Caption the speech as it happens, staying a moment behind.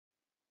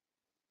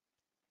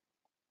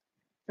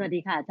วัสดี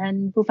ค่ะท่าน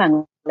ผู้ฟัง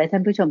และท่า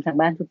นผู้ชมทาง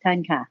บ้านทุกท่าน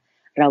ค่ะ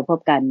เราพบ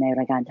กันใน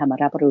รายการธรรม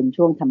รับอรุณ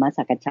ช่วงธรรม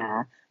สักกะฉา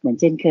เหมือน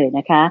เช่นเคยน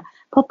ะคะ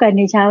พบกันใ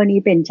นเช้าวัน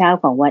นี้เป็นเช้า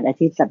ของวันอา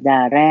ทิตย์สัปดา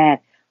ห์แรก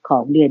ขอ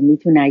งเดือนมิ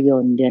ถุนาย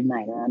นเดือนให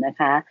ม่แล้วนะ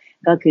คะ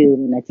ก็คือ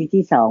วันอาทิตย์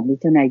ที่2มิ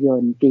ถุนาย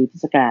นปีพุท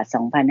ธศักราช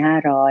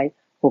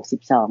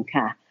2562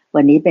ค่ะ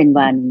วันนี้เป็น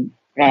วัน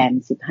แรม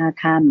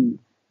15ค่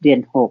ำเดือน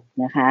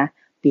6นะคะ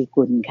ปี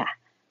กุลค่ะ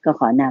ก็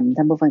ขอนำ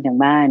ท่านผู้ฟังทาง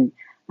บ้าน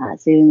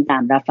ซึ่งตา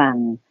มรับฟัง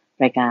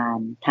รายการ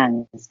ทาง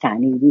สถา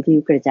นีวิทยุ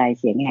กระจาย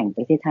เสียงแห่งป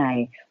ระเทศไทย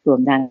รวม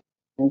ทั้ง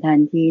ท่าน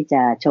ที่จ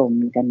ะชม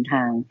กันท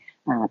าง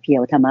เพีย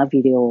วธรรม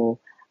วิดีโอ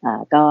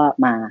ก็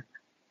มา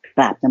ก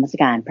ราบนมัส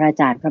การพระอา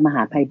จารย์พระมห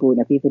าไพบูลย์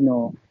อภิปุโน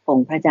อง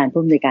ค์พระอาจารย์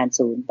ผู้อำนวยการ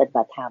ศูนย์ปฏิ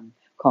บัติธรรม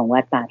ของวั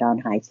ดป่าดอน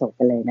หายโศก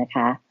กันเลยนะค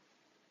ะ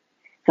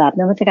กราบ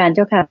นมัสการเ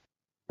จ้าค่ะ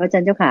พระอาจา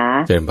รย์เจ้าค่ะ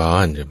เจริญพ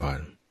รเจริญพร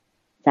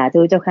สา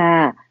ธุเจ้าค่ะ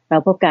เรา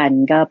พบกัน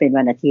ก็เป็น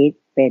วันอาทิตย์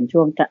เป็นช่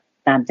วง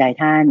ตามใจ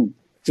ท่าน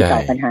ที่ตอ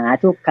บปัญหา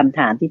ทุกคำถ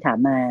ามที่ถาม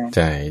มาใ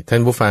ช่ท่า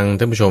นผู้ฟัง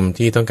ท่านผู้ชม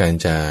ที่ต้องการ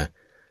จะ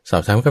สอ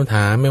บถามคำถ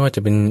ามไม่ว่าจ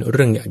ะเป็นเ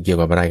รื่องเกี่ยว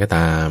กับอะไรก็ต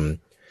าม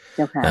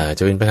จ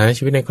ะเป็นปัญหา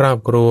ชีวิตในครอบ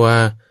ครัว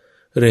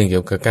เรื่องเกี่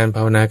ยวกับการภ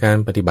าวนาการ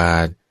ปฏิบั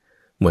ติ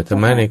หมวดธร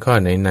รมะในข้อ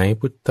ไหนๆ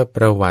พุทธป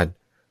ระวัติ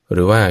ห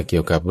รือว่าเกี่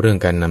ยวกับเรื่อง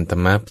การนำธร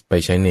รมะไป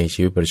ใช้ใน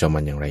ชีวิตประจำวั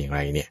นอย่างไร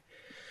เนี่ย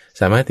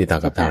สามารถติดต่อ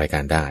กับทางรายกา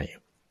รได้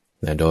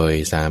โดย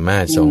สามา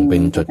รถส่งเป็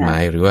นจดหมา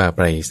ยหรือว่าไป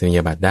รษณี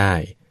ยบัตรได้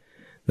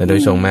โด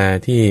ยส่งมา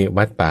ที่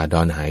วัดป่าด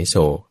อนหายโศ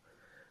ก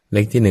เล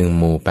ขที่1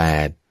หมู่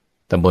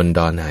8ตำบลด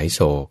อนหายโศ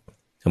ก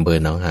อำเภอ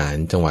หนองหาน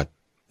จังหวัด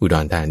อุด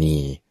รธานี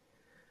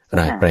ร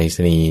หัสไปรษ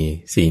ณีย์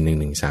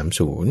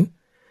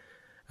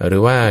41130หรื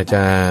อว่าจ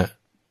ะ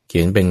เขี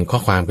ยนเป็นข้อ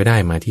ความก็ได้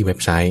มาที่เว็บ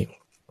ไซต์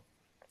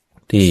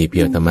ที่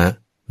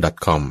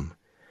piyotama.com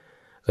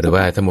หรือ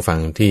ว่าท่านผู้ฟัง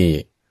ที่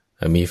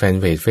มีแฟน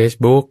เพจ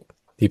Facebook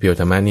ที่เพียว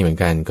ธรรมะนี่เหมือน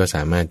กันก็ส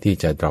ามารถที่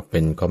จะ drop เป็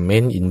นคอมเม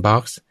นต์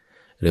inbox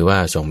หรือว่า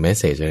ส่งเมส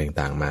เสจอะไร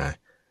ต่างๆมา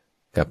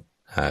กับ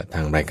ท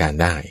างรายการ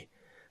ได้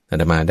อา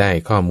ตมาได้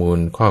ข้อมูล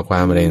ข้อควา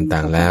มอะไรต่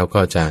างๆแล้ว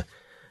ก็จะ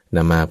น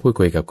ำมาพูด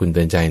คุยกับคุณเ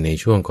ตือนใจใน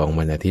ช่วงของ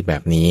วันอาทิตย์แบ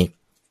บนี้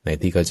ใน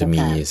ที่ก็จะ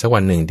มีสักวั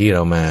นหนึ่งที่เร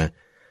ามา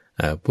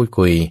พูด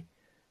คุย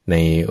ใน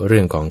เรื่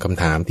องของค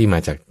ำถามที่มา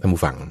จากท่าน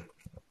ผู้ฟัง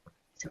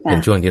เป็น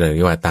ช่วงที่เราเ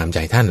รียกว่าตามใจ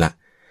ท่านละ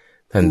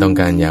ท่านต้อง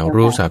การอยาก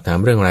รู้สอบถาม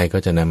เรื่องอะไรก็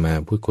จะนำมา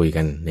พูดคุย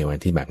กันในวัน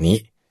ที่แบบนี้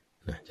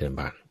นะเจริญ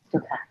พร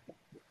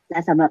และ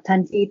สำหรับท่า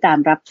นที่ตาม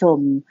รับชม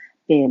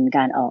เป็นก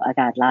ารออกอา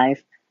กาศไล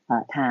ฟ์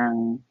ทาง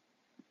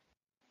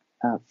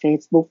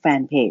Facebook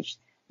Fanpage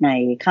ใน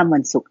ค่ำวั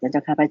นศุกร์นะเจ้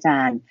าค่ะพระอาจ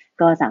ารย์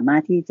ก็สามาร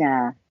ถที่จะ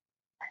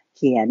เ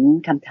ขียน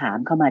คำถาม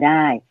เข้ามาไ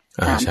ด้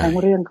ถามทั้ง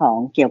เรื่องของ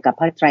เกี่ยวกับ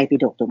พระไตรปิ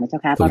ฎกถูกไหมเจ้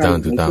าค่ะเพราะเรา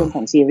อยู่ในช่วงข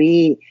องซีรี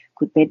ส์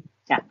คุณเพชร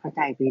จากพระไต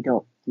รปิฎ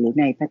กหรือ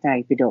ในพระไตร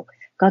ปิฎก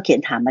ก็เขียน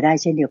ถามมาได้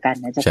เช่นเดียวกัน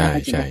นะเจ้าค่ะ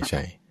ใช่ใ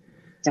ช่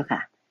เจ้าค่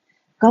ะ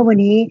ก็วัน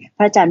นี้พ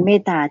ระอาจารย์เม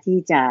ตตาที่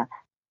จะ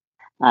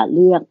เ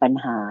ลือกปัญ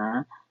หา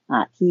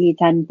ที่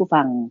ท่านผู้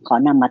ฟังขอ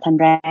นำมาท่าน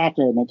แรก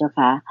เลยนะเจ้า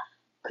ค่ะ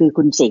คือ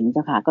คุณสิงห์เ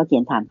จ้าค่ะก็เขี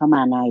ยนถามเข้าม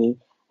าใน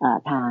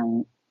ทาง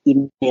อีเ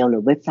มลหรื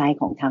อเว็บไซต์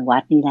ของทางวั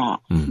ดนี่แหละ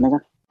นะเจ้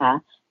าค่ะ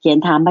เขียน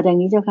ถามมาดัง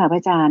นี้เจ้าค่ะพร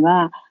ะอาจารย์ว่า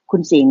คุ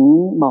ณสิงห์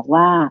บอก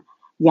ว่า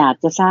อยาก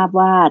จะทราบ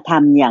ว่าท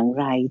ำอย่าง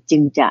ไรจึ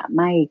งจะไ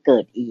ม่เกิ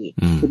ดอีก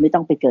คือไม่ต้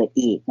องไปเกิด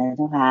อีกนะเ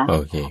จ้าค่ะ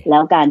แล้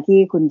วการที่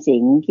คุณสิ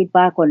งห์คิด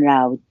ว่าคนเร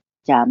า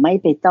จะไม่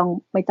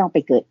ต้องไป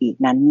เกิดอีก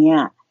นั้นเนี่ย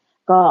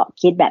ก็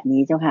คิดแบบ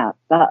นี้เจ้าค่ะ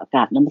ก็กร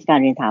าบนมัสการ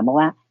เรียนถามมา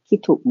ว่าคิด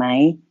ถูกไหม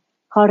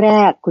ข้อแร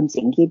กคุณ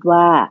สิงห์คิด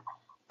ว่า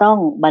ต้อง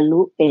บรร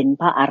ลุเป็น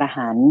พระอร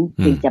หันต์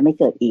จึงจะไม่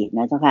เกิดอีกน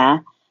ะเจ้าค่ะ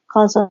ข้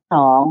อ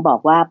2บอก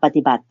ว่าป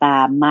ฏิบัติตา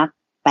มมรรค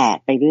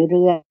8ไปเ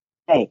รื่อ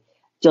ย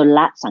ๆจนล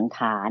ะสังข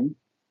าร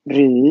ห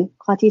รือ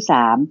ข้อที่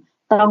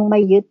3ต้องไม่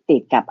ยึดติ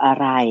ดกับอะ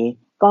ไร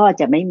ก็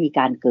จะไม่มีก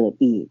ารเกิด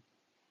อีก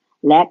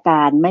และก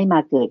ารไม่มา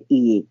เกิด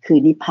อีกคือ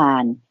นิพพา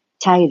น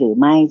ใช่หรือ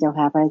ไม่เจ้า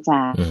ค่ะพระอาจ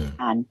า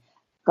รย์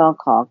ก็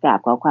ขอกราบ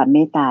ขอความเม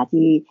ตตา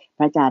ที่พ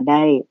ระอาจารย์ไ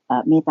ด้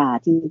เมตตา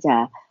ที่จะ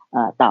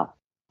ตอบ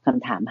ค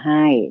ำถามใ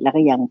ห้แล้วก็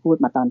ยังพูด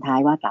มาตอนท้าย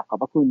ว่ากราบขอบ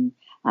พระคุณ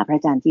พระอ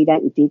าจารย์ที่ได้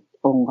อุทิศ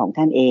องค์ของ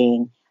ท่านเอง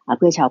เ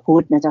พื่อชาวพุท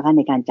ธนะเจ้าค่ะใ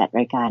นการจัด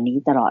รายการนี้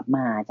ตลอดม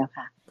าเจ้า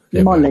ค่ะนิ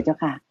มนต์เลยเจ้า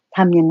ค่ะท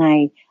ำยังไง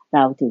เร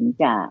าถึง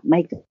จะไม่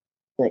เ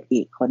กิด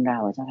อีกคนเรา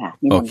เจ้าค่ะ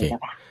นิมนต์เลยเจ้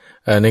าค่ะ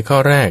ในข้อ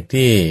แรก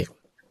ที่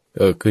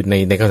คือ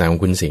ในคำถามขอ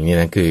งคุณสิงห์นี่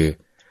นะคื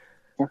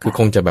อ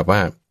คงจะแบบว่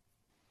า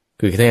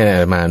คือถ้า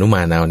มาอนุม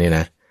านเอาเนี่ย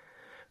นะ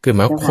คือห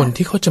มายคน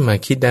ที่เขาจะมา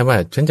คิดได้ว่า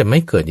ฉันจะไม่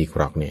เกิดอีก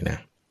หรอกเนี่ยนะ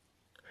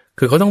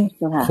คือเขาต้อง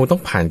คงต้อ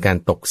งผ่านการ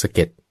ตกสะเ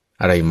ก็ด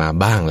อะไรมา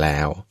บ้างแล้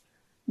ว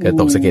เกิด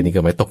ตกสะเก็ดนี่คื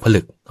อหมายตกผ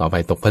ลึกต่อไป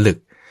ตกผลึก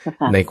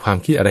ในความ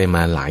คิดอะไรม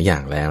าหลายอย่า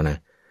งแล้วนะ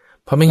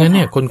เพราะไม่งั้นเ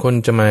นี่ยคน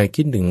จะมา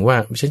คิดถึงว่า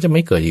ฉันจะไ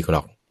ม่เกิดอีกหร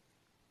อก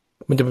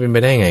มันจะเป็นไป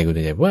ได้ไงคุณเด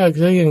ชว่าเ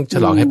ขายังฉ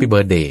ลองแฮปปี้เบิ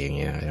ร์ธเดย์อย่างเ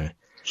งี้ยใช่ไหม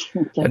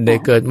เด็ก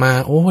เกิดมา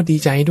โอ้ดี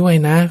ใจด้วย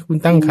นะคุณ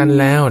ตั้งครรภ์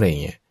แล้วอะไรอย่า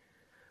งเงี้ย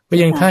ก็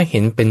ยังถ้าเห็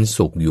นเป็น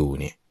สุขอยู่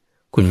เนี่ย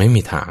คุณไม่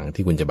มีทาง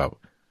ที่คุณจะแบบ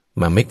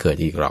มาไม่เกิด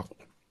อีกหรอก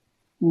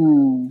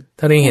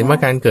ถ้าเราเห็นว่า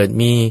การเกิด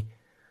มี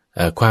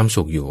ความ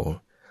สุขอยู่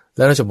แ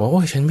ล้วเราจะบอกโ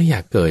อ้ฉันไม่อย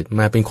ากเกิด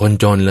มาเป็นคน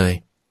จนเลย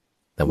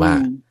แต่ว่า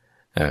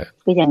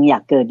ก็ยังอยา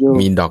กเกิดอยู่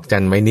มีดอกจั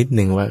นไว้นิด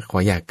นึงว่าขอ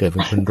อยากเกิดเป็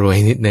นคนรวย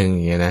นิดนึงอ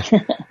ย่างเงี้ยนะ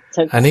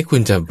อันนี้คุ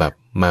ณจะแบบ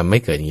มาไม่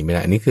เกิดอย่างนี้ไม่ไ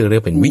ด้อันนี้คือเรีย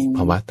กเป็นวิภ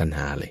วตัณห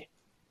าเลย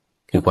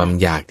คือความ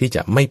อยากที่จ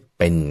ะไม่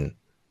เป็น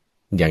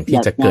อย่างที่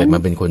จะเกิดมา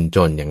เป็นคนจ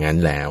นอย่างนั้น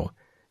แล้ว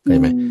เข้าใจ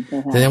ไหม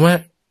แสดงว่า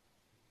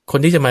คน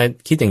ที่จะมา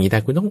คิดอย่างนี้ได้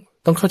คุณ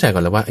ต้องเข้าใจก่อ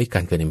นแล้วว่ากา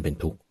รเกิดมันเป็น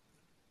ทุกข์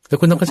แล้ว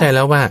คุณต้องเข้าใจแ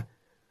ล้วว่า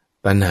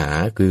ตัณหา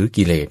คือ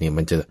กิเลสเนี่ย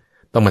มันจะ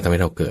ต้องมาทำให้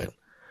เราเกิด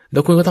แล้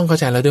วคุณก็ต้องเข้า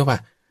ใจแล้วด้วยว่า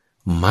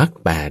มรรค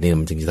แปดเนี่ย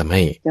มันจึงจะทำใ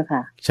ห้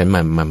ฉัน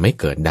มันไม่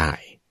เกิดได้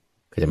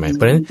เข้าใจไหมเพ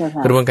ราะฉะนั้น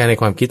กระบวนการใน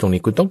ความคิดตรง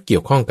นี้คุณต้องเกี่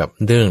ยวข้องกับ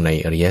เรื่องใน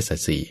อริยสัจ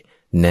สี่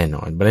แน่น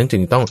อนเพราะฉะนั้นจึ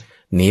งต้อง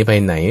หนีไป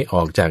ไหนอ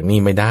อกจากนี่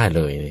ไม่ได้เ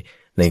ลย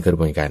ในกระ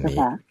บวนการนี้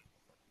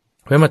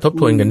เพราะมาทบ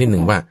ทวนกันนิดห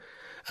นึ่งว่า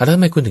แล้วทำ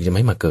ไมคุณถึงจะไ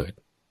ม่มาเกิด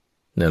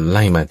เนี่ยไ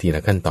ล่มาทีล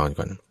ะขั้นตอน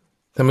ก่อน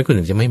ทำไมคุณ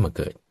ถึงจะไม่มาเ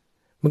กิด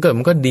มัน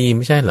ก็ดีไ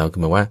ม่ใช่เหรอคือ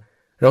หมายว่า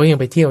เราก็ยัง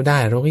ไปเที่ยวได้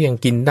เราก็ยัง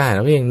กินได้เร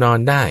าก็ยังนอน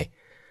ได้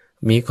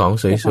มีของ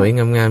สวย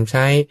ๆงามๆใ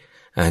ช้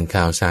อ่าน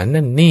ข่าวสาร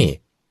นั่นนี่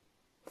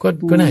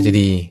ก็น่าจะ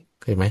ดี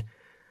เข้าใจไหม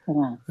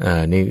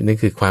นี่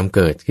คือความเ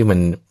กิดที่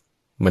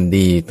มัน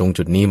ดีตรง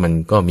จุดนี้มัน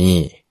ก็มี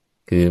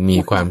คือมี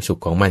ความสุ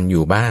ขของมันอ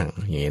ยู่บ้าง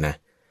อย่างนี้นะ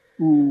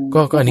ก็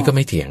อันนี้ก็ไ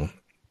ม่เถียง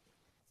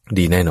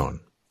ดีแน่นอน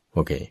โอ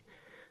เค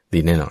ดี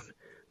แน่นอน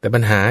แต่ปั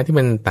ญหาที่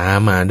มันตาม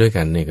มาด้วย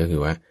กันเนี่ยก็คื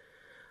อว่า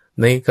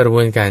ในกระบ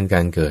วนการก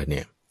ารเกิดเ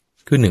นี่ย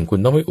คือหนึ่งคุณ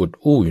ต้องไม่อุด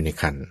อู้อยู่ใน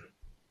ครรภ์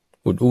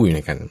อุดอู้อยู่ใน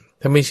ครรภ์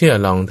ถ้าไม่เชื่อ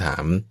ลองถา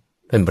ม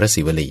ท่านพระ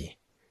ศิวลี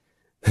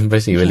ท่านพร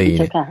ะศิวลี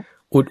เนี่ย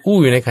อุดอู้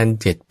อยู่ในครรภ์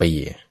7 ปี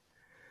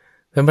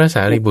ท่านพระส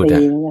ารีบุตร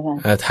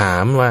ถา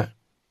มว่า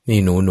นี่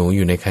หนูอ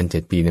ยู่ในครรภ์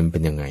7 ปีนั้นเป็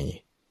นยังไง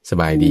ส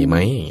บายดีไหม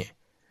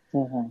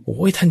โ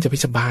อ้ยท่านจะไป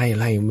สบายอะ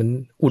ไรมัน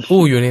อุด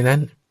อู้อยู่ในนั้น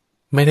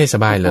ไม่ได้ส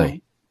บายเลย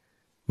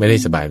ไม่ได้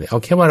สบายเลยเอา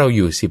แค่ว่าเราอ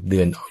ยู่10 เดื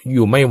อนอ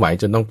ยู่ไม่ไหว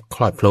จนต้องค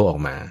ลอดโผล่ออก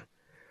มา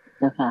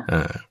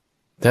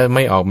ถ้าไ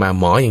ม่ออกมา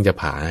หมอยังจะ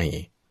ผ่าให้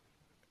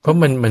เพราะ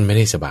มันไม่ไ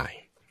ด้สบาย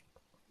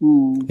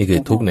นี่คือ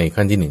ทุกข์ใน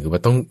ขั้นที่1คือว่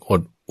าต้อง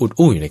อุด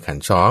อู้อยู่ในขัน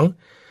ธ์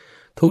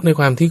2ทุกข์ใน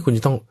ความที่คุณจ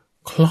ะต้อง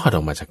คลอดอ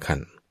อกมาจากขัน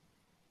ธ์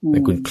แต่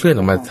คุณเคลื่อน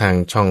ออกมาทาง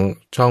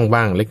ช่อง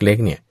ว่างเล็ก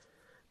ๆเนี่ย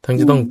ทั้ง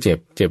จะต้องเ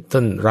จ็บ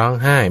ต้นร้อง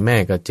ไห้แม่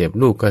ก็เจ็บ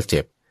ลูกก็เ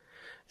จ็บ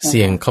เ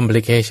สี่ยง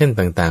complication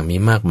ต่างๆมี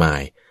มากมา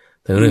ย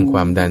ทั้งเรื่องคว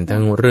ามดันทั้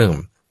งเรื่อง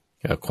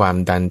ความ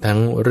ดันทั้ง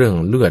เรื่อง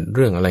เลือดเ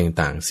รื่องอะไร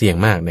ต่างๆเสี่ยง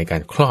มากในกา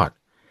รคลอด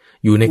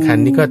อยู่ในครร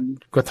ภ์นี่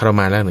ก็ทรม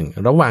านแล้วหนึ่ง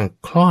ระหว่าง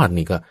คลอด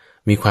นี่ก็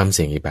มีความเ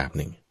สี่ยงอีกแบบห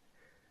นึ่ง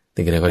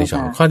นี่คือข้อที่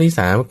2ข้อที่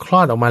3คล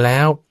อดออกมาแล้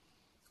ว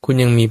คุณ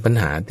ยังมีปัญ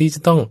หาที่จะ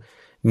ต้อง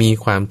มี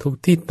ความทุกข์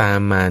ที่ตาม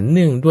มาเ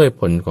นื่องด้วย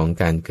ผลของ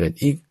การเกิด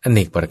อีกอเน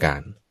กประกา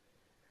ร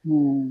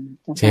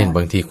เช่นบ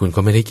างทีคุณก็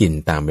ไม่ได้กิน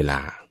ตามเวลา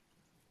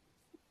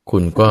คุ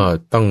ณก็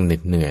ต้องเหน็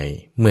ดเหนื่อย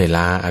เมื่อย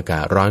ล้าอากา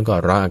ศร้อนก็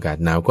ร้อนอากาศ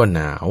หนาวก็ห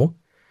นาว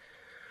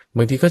บ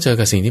างทีก็เจอ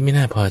กับสิ่งที่ไม่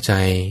น่าพอใจ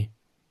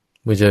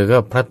เมื่อเจอก็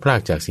พลัดพรา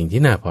กจากสิ่ง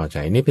ที่น่าพอใจ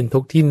นี่เป็นทุ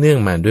กข์ที่เนื่อง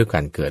มาด้วยกา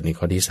รเกิดใน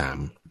ข้อที่3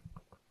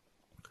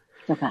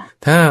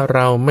ถ้าเร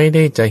าไม่ไ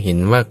ด้จะเห็น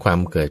ว่าความ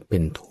เกิดเป็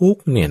นทุก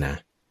ข์เนี่ยนะ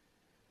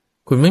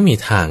คุณไม่มี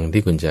ทาง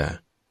ที่คุณจะ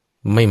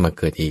ไม่มา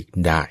เกิดอีก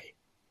ได้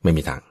ไม่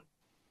มีทาง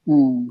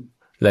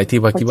เลยที่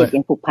ว่าคิดว่า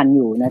ยังผูกพันอ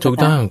ยู่นะถูก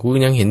ต้องกู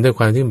ยังเห็นด้วยค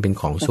วามที่มันเป็น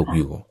ของสุขอ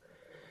ยู่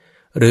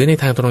หรือใน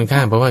ทางตรงข้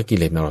ามเพราะว่ากิ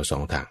เลสเรา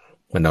2 ทาง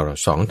มันเรา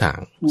2 ทาง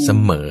เส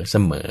ม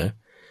อ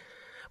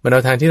มันเอ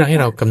าทางที่เราให้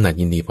เรากำหนัด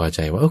ยินดีพอใจ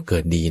ว่าเกิ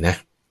ดดีนะ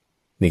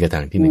นี่ก็ท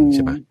างที่1ใ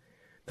ช่ปะ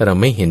แต่เรา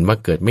ไม่เห็นว่า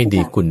เกิดไม่ดี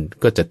คุณ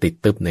ก็จะติด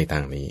ตึ๊บในทา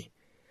งนี้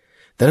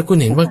แต่ถ้าคุณ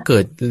เห็นว่าเกิ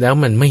ดแล้ว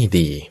มันไม่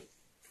ดี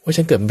ว่า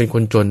ฉันเกิดเป็นค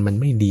นจนมัน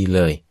ไม่ดีเ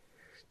ลย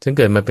ฉันเ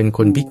กิดมาเป็นค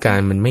นพิการ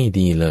มันไม่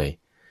ดีเลย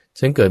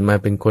ฉันเกิดมา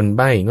เป็นคนใ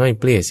บ้ง่อย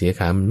เปลี้ยเสียข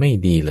ามันไม่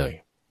ดีเลย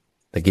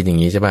แต่คิดอย่า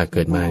งนี้ใช่ปะเ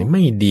กิดมาไ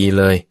ม่ดี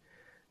เลย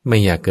ไม่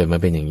อยากเกิดมา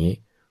เป็นอย่างนี้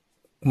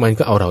มัน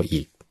ก็เอาเรา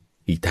อีก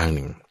ทางห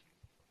นึ่ง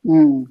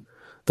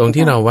ตรง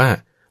ที่เราว่า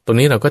ตรง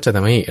นี้เราก็จะท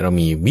ำให้เรา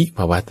มีวิภ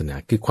วตัณหา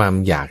คือความ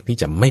อยากที่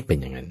จะไม่เป็น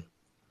อย่างนั้น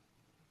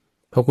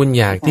พอคุณ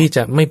อยากที่จ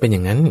ะไม่เป็นอย่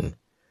างนั้น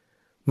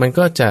มัน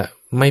ก็จะ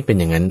ไม่เป็น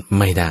อย่างนั้น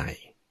ไม่ได้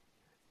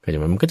เข้าใจไ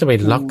หมมันก็จะไป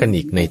ล็อกกัน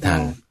อีกในทา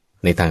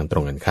งตร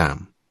งกันข้าม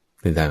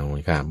ในทางตรง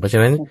กันข้ามเพราะฉะ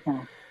นั้น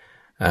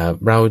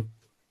เรา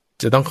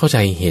จะต้องเข้าใจ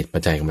เหตุปั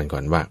จจัยของมันก่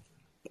อนว่า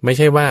ไม่ใ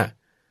ช่ว่า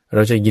เร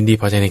าจะยินดี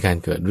พอใจในการ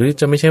เกิดหรือ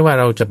จะไม่ใช่ว่า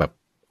เราจะแบบ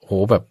โห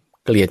แบบ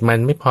เกลียดมัน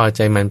ไม่พอใ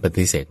จมันป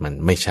ฏิเสธมัน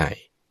ไม่ใช่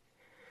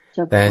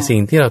แต่สิ่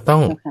งที่เราต้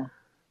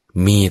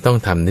อง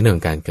ทำในเรื่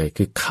องการเกิด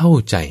คือเข้า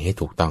ใจให้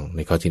ถูกต้องใน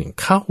ข้อที่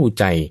1เข้า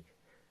ใจ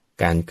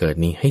การเกิด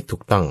นี้ให้ถู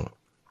กต้อง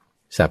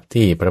ศัพท์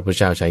ที่พระพุทธ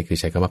เจ้าใช้คือ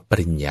ใช้คำว่าป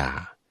ริญญา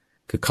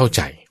คือเข้าใ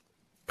จ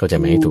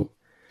มันให้ถูก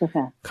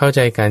เข้าใจ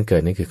การเกิ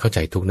ดนี่คือเข้าใจ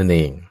ทุกนั่นเอ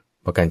ง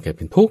เพราะการเกิดเ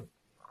ป็นทุกข์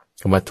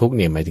คำว่าทุกข์เ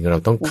นี่ยหมายถึงเรา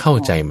ต้องเข้า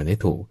ใจมันให้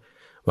ถูก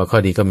ว่าข้อ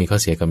ดีก็มีข้อ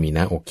เสียก็มีน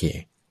ะโอเค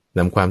น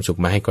ำความสุข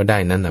มาให้ก็ได้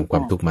นั้นนำควา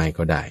มทุกข์มาให้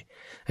ก็ได้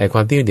ไอ้คว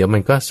ามที่เดี๋ยวมั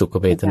นก็สุข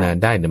เวทนา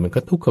ได้เดี๋ยวมันก็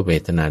ทุกขเว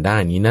ทนาได้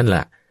นี้นั่นแหล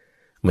ะ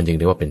มันจึงเ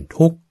รียกว่าเป็น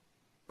ทุกข์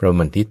เพราะ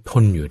มันที่ท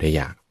นอยู่ได้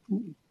ยาก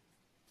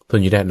ทน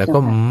อยู่ได้แล้วก็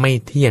ไม่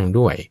เที่ยง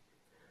ด้วย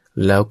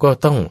แล้วก็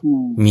ต้อง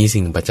มี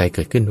สิ่งปัจจัยเ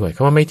กิดขึ้นด้วยค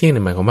ำว่าไม่เที่ยง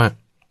หมายความว่า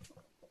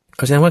เข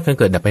าแสดงว่าการ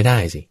เกิดดับไปได้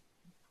สิ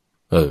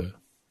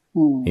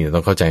นี่ต้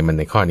องเข้าใจมัน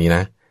ในข้อนี้น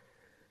ะ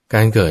ก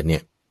ารเกิดเนี่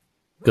ย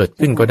เกิด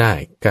ขึ้นก็ได้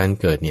การ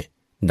เกิดเนี่ย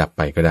ดับไ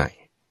ปก็ได้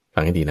ฟั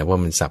งให้ดีนะว่า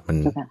มันศัพท์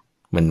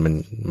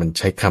มันใ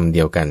ช้คำเ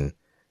ดียวกัน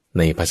ใ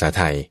นภาษาไ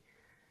ทย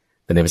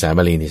แต่ในภาษาบ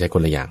าลีนี่ใช้ค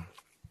นละอย่าง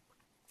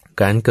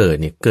การเกิด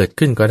เนี่ยเกิด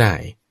ขึ้นก็ได้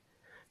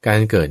การ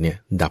เกิดเนี่ย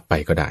ดับไป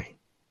ก็ได้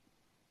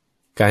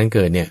การเ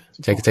กิดเนี่ย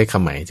ใช้ค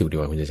ำใหม่ถูกดี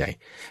กว่าคุณจะใช้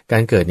กา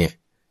รเกิดเนี่ย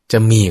จะ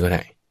มีก็ไ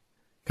ด้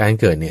การ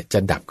เกิดเนี่ยจะ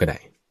ดับก็ได้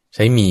ใ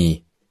ช้มี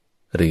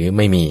หรือไ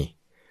ม่มี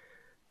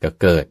ก็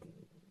เกิด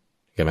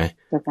เห็นไหม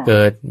เ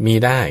กิดมี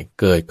ได้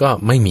เกิดก็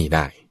ไม่มีไ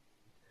ด้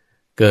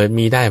เกิด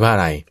มีได้เพราะอะ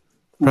ไร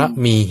เพราะ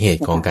มีเห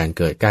ตุของการ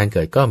เกิดการเ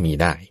กิดก็มี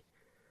ได้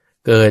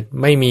เกิด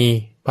ไม่มี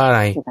เพราะอะไ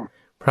ร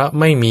เพราะ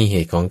ไม่มีเห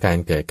ตุของการ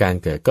เกิดการ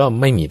เกิดก็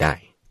ไม่มีได้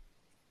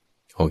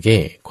โอเค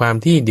ความ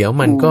ที่เดี๋ยว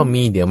มันก็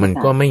มีเดี๋ยวมัน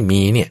ก็ไม่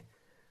มีเนี่ย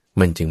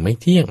มันจึงไม่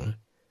เที่ยง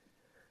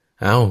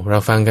เอาเรา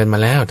ฟังกันมา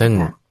แล้วท่าน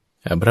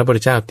พระพุทธ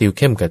เจ้าติวเ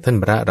ข้มกับท่าน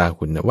พระรา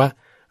หุลนะว่า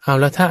เอา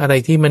แล้วถ้าอะไร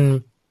ที่มัน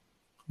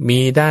มี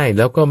ได้แ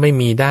ล้วก็ไม่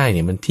มีได้เ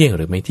นี่ยมันเที่ยงห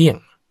รือไม่เที่ยง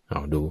เอ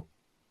าดู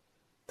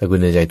ถ้าคุณ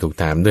ใจถูก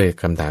ถามด้วย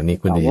คำถามนี้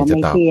คุณจะ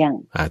ตอบ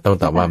ต้อง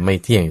ตอบว่าไม่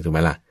เที่ยงถูกไหม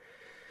ล่ะ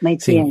ไม่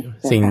เที่ยง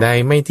สิ่งใด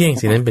ไม่เที่ยง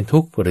สิ่งนั้นเป็นทุ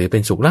กข์หรือเป็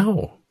นสุขเล่า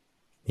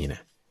นี่น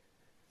ะ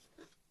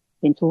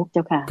เป็นทุกข์เ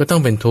จ้าค่ะก็ต้อ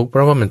งเป็นทุกข์เพร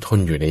าะว่ามันทน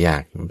อยู่ได้ยา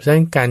กเพราะฉะ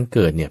นั้นการเ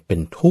กิดเนี่ยเป็น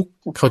ทุกข์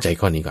เข้าใจ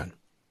ข้อนี้ก่อน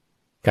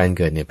การเ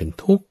กิดเนี่ยเป็น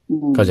ทุกข์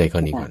เข้าใจข้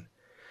อนี้ก่อน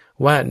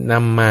ว่าน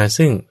ำมา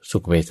ซึ่งสุ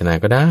ขเวทนา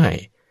ก็ได้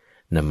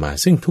นำมา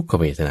ซึ่งทุกข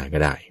เวทนาก็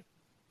ได้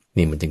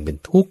นี่มันจึงเป็น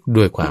ทุกข์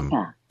ด้วยความ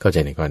เข้าใจ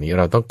ในข้อนี้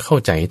เราต้องเข้า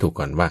ใจให้ถูก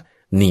ก่อนว่า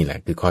นี่แหละ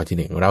คือข้อที่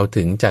หนึ่งเรา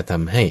ถึงจะท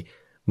ำให้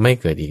ไม่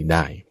เกิดอีกไ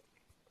ด้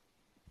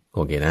โอ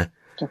เคนะ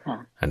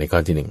อันนี้ข้อ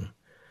ที่หนึ่ง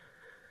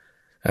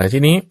ที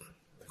นี้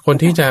คน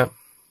ที่จ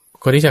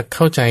ะเ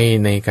ข้าใจ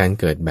ในการ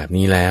เกิดแบบ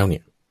นี้แล้วเนี่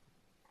ย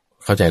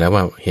เข้าใจแล้ว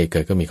ว่าเหตุเกิ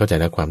ดก็มีเข้าใจ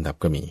แล้วความดับ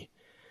ก็มี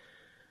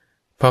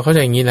พอเข้าใจ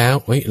อย่างนี้แล้ว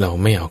เรา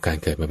ไม่เอาการ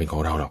เกิดมาเป็นขอ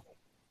งเราหรอก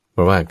เพ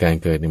ราะว่าการ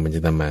เกิดเนี่ยมันจ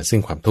ะนำมาซึ่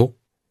งความทุกข์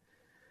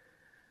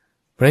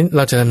เพราะฉะนั้นเร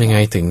าจะทำยังไง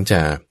ถึงจ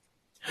ะ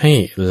ให้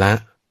ละ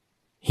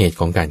เหตุ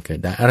ของการเกิด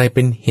ได้อะไรเ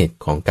ป็นเหตุ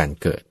ของการ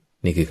เกิด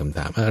นี่คือคำถ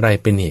ามอะไร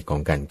เป็นเหตุขอ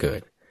งการเกิด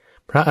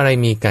เพราะอะไร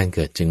มีการเ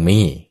กิดจึงมี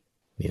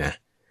นี่นะ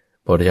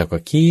พระพุทธเจ้าก็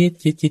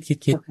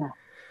คิด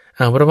เอ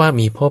าเพราะว่า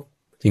มีภพ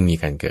จึงมี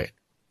การเกิด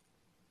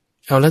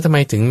เอาแล้วทำไม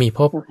ถึงมีภ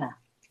พ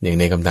อย่าง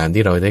ในคำถาม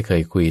ที่เราได้เค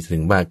ยคุยถึ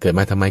งว่าเกิด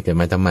มาทำไมเ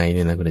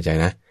นี่ยนะคุณใจ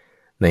นะ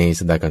ใน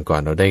สัปดาห์ก่อ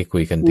นๆเราได้คุ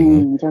ยกันถึง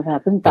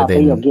ประเด็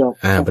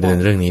น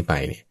เรื่องนี้ไป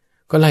เนี่ย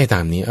ก็ไล่ตา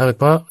มนี้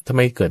เพราะทำไ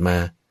มเกิดมา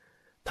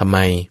ทำไม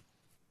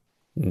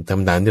ค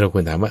ำถามที่เราค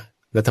วรถามว่า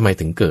แล้วทำไม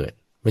ถึงเกิด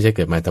ไม่ใช่เ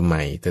กิดมาทำไม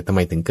แต่ทำไม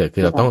ถึงเกิดคื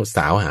อเราต้องส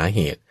าวหาเห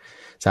ตุ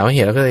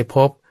แล้วก็เลยพ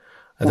บ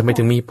ทำไม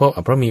ถึงมีภพ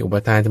เพราะมีอุป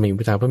ทานทำไมอุ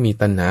ปทานเพราะมี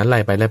ตัณหาไล่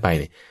ไป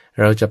เนี่ย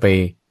เราจะไป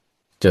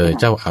เจอ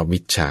เจ้าอวิ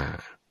ชชา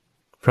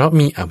เพราะ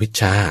มีอวิช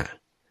ชา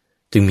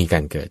จึงมีกา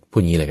รเกิดพู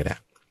ดงี้เลยก็ได้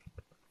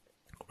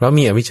เพราะ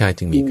มีอวิชชา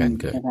จึงมีการ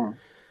เกิด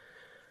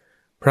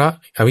เพราะ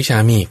อวิชชา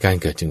มีการ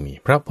เกิดจึงมี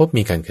เพราะภพ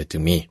มีการเกิดจึ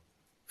งมี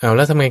เอาแ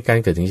ล้วทำไมการ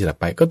เกิดถึงจะดับ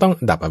ไปก็ต้อง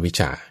ดับอวิช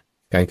ชา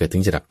การเกิดถึ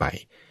งจะดับไป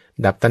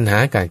ดับตัณหา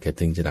การเกิด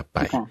ถึงจะดับไป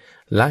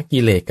ละกิ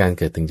เลสการ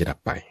เกิดถึงจะดับ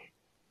ไป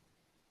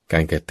กา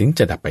รเกิดถึงจ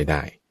ะดับไปไ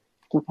ด้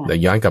เดี๋ยว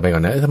ย้อนกลับไปก่อ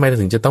นนะทำไมเรา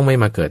ถึงจะต้องไม่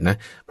มาเกิดนะ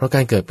เพราะก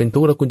ารเกิดเป็นทุ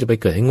กข์แล้วคุณจะไป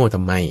เกิดให้โง่ท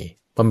ำไม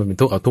เพราะมันเป็น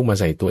ทุกข์เอาทุกข์มา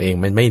ใส่ตัวเอง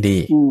มันไม่ดี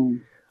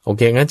โอเ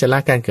คงั้นจะละ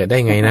การเกิดได้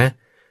ไงนะ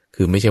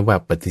คือไม่ใช่ว่า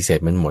ปฏิเสธ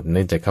มันหมด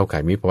นั่นจะเข้าข่า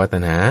ยวิภวตั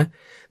ณหา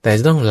แต่จ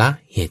ะต้องละ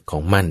เหตุขอ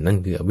งมันนั่น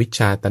คืออวิชช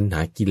าตัณหา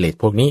กิเลส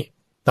พวกนี้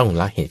ต้อง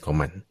ละเหตุของ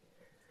มัน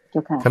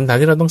คำถาม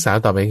ที่เราต้องสาว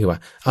ต่อไปคือว่า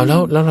เอาแล้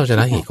วเราจะ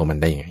ละเหตุของมัน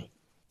ได้ยังไง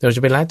เราจ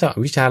ะไปละเจ้าอ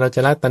วิชชาเราจ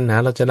ะละตัณหา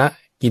เราจะละ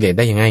กิเลสไ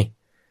ด้ยังไง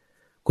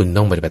คุณ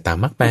ต้องปฏิบัติตาม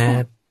มรรคแป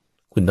ด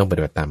คุณต้องป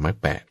ฏิบัติตามมรรค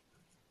แปด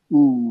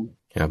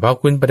เพราะ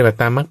คุณปฏิบัติ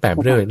ตามมรรคแปด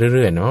เ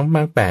รื่อยๆเนาะม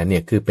รรคแปดเนี่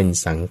ยคือเป็น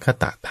สังค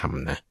ตธรรม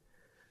นะ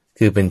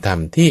คือเป็นธรรม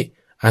ที่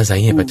อาศัย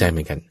เหตุปัจจัยเห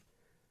มือนกัน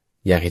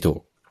อยากให้ถูก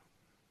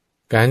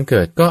การเ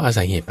กิดก็อา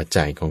ศัยเหตุปัจ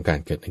จัยของการ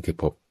เกิดนั่นคือ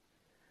ภพ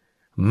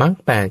มรรค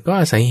แปดก็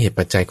อาศัยเหตุ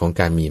ปัจจัยของ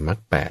การมีมรรค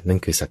แปดนั่น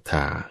คือศรัทธ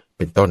าเ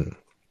ป็นต้น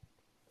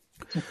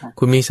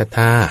คุณมีศรัทธ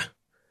า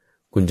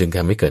คุณจึงท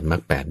ำให้เกิดมรร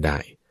คแปดได้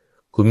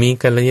คุณมี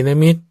กัลยาณ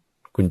มิตร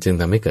คุณจึง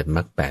ทำให้เกิดม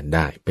รรคแปดไ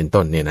ด้เป็น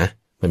ต้นเนี่ยนะ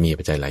มันมี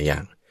ปัจจัยหลายอย่า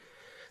ง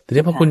แต่ถ้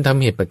าพอคุณท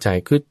ำเหตุปัจจัย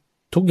คือ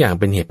ทุกอย่าง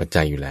เป็นเหตุปัจ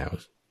จัยอยู่แล้ว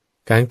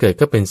การเกิด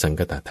ก็เป็นสัง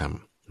คตธรรม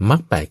มรร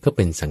คแปดก็เ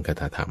ป็นสังค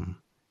ตธรรม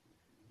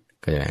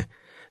ก็ใช่ไหม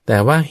แต่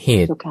ว่าเห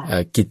ตุ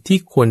กิจที่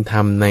ควรท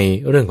ำใน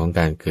เรื่องของ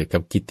การเกิดกั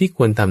บกิจที่ค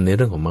วรทำในเ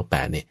รื่องของมรรคแป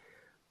ดเนี่ย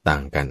ต่า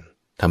งกัน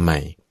ทำไม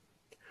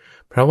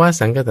เพราะว่า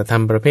สังคตธรร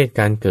มประเภท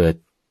การเกิด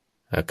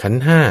ขัน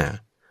ธ์ห้า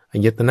อา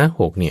ยตนะ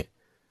หกเนี่ย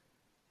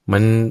มั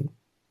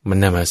น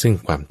นำมาซึ่ง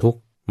ความทุกข์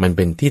มันเ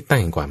ป็นที่ตั้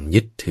งแห่งความ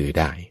ยึดถือ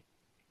ได้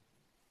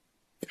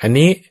อัน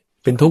นี้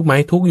เป็นทุกข์ไหม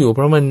ทุกข์อยู่เพ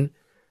ราะ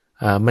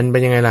มันเป็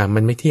นยังไงล่ะมั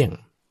นไม่เที่ยง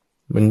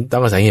มันต้อ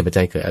งอาศัยเหตุปัจ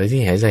จัยเกิดอะไรที่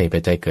อาศัยเหตุ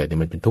ปัจจัยเกิดเนี่ย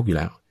มันเป็นทุกข์อยู่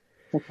แล้ว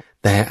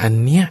แต่อัน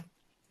เนี้ย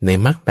ใน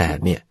มรรคแปด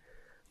เนี่ย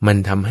มัน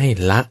ทำให้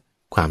ละ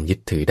ความยึด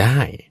ถือได้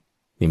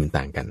นี่มัน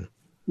ต่างกัน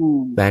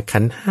แต่ขั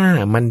นธ์ห้า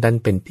มันดัน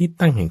เป็นที่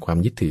ตั้งแห่งความ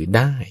ยึดถือไ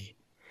ด้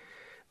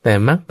แต่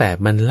มรรคแปด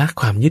มันละ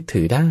ความยึด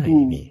ถือได้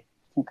นี่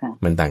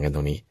มันต่างกันต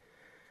รงนี้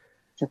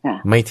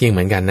ไม่เที่ยงเห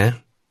มือนกันนะ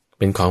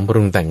เป็นของป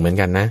รุงแต่งเหมือน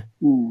กันนะ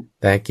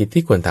แต่กิจ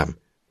ที่ควรท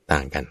ำต่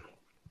างกั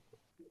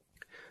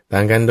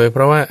นโดยเพ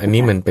ราะว่าอัน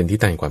นี้มันเป็นที่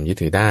ตั้งความยึด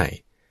ถือได้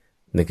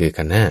นั่นคือ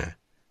ขันธ์ห้า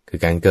คือ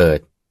การเกิด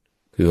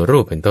คือรู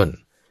ปเป็นต้น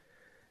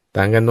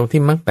ต่างกันตรง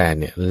ที่มรรคแปด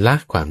เนี่ยละ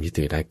ความยึด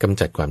ถือได้กำ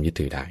จัดความยึด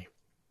ถือได้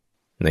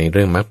ในเ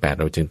รื่องมรรคแปด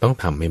เราจึงต้อง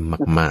ทำให้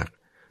มาก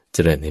ๆเจ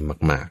ริญให้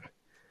มาก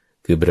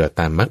ๆคือปฏิบัติ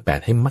ตามมรรคแปด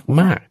ให้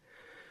มาก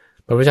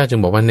ๆพระพุทธเจ้าจึง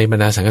บอกว่าในบร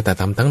รดาสังกัตธร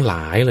รมทั้งหล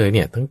ายเลยเ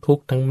นี่ยทั้งทุก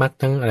ข์ทั้งมรรค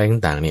ทั้งอะไร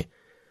ต่างๆเนี่ย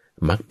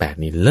มรรคแปด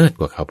นี่เลิศ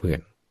กว่าเขาเพื่อน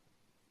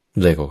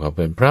เลยกว่าเขาเ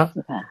พื่อนเพราะ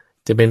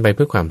จะเป็นไปเ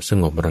พื่อความส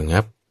งบระงั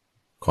บ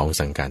ของ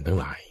สังขารทั้ง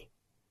หลาย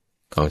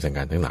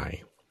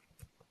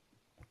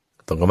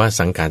ตรงกับว่า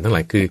สังขารทั้งหล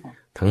ายคือ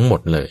ทั้งหม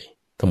ดเลย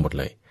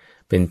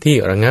เป็นที่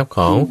ระงับข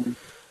อง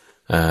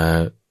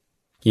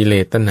กิเล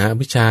สตัณหาอ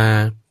วิชชา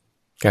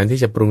การที่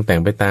จะปรุงแต่ง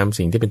ไปตาม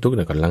สิ่งที่เป็นทุกข์เ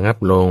นี่ยก็ระงับ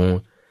ลง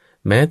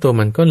แม้ตัว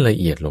มันก็ละ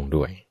เอียดลง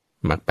ด้วย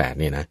มรรคแปด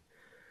เนี่ยนะ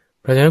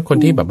เพราะฉะนั้นคน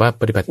ที่แบบว่า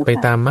ปฏิบัติไป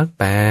ตามมรรค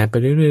แปดไป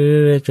เรื่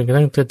อยๆจนกระ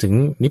ทั่งจะถึง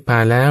นิพพา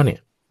นแล้วเนี่ย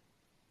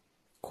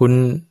คุณ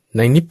ใ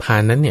นนิพพา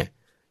นนั้นเนี่ย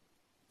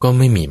ก็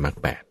ไม่มีมรรค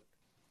แปด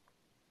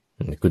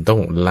คุณต้อง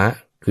ละ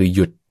คือห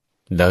ยุด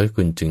แล้ว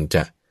คุณจึงจ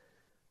ะ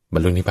บร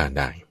รลุนิพพาน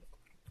ได้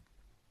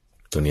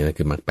ตัวนี้นะ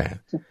คือมรรคแปด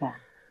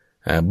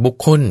บุค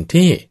คล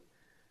ที่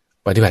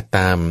ปฏิบัติต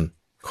าม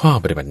ข้อ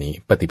ปฏิบัตินี้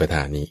ปฏิปท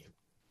า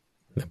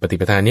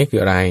นี้คือ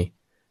อะไร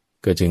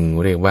ก็จึง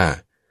เรียกว่า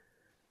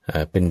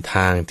เป็นท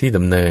างที่ด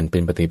ำเนินเป็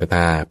นปฏิปท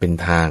าเป็น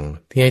ทาง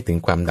ที่ให้ถึง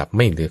ความดับไ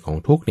ม่เหลือของ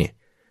ทุกข์เนี่ย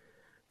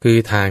คือ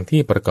ทาง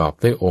ที่ประกอบ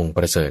ด้วยองค์ป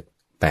ระเสริฐ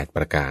8ป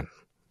ระการ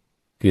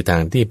คือทา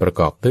งที่ประ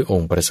กอบด้วยอ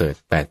งค์ประเสริฐ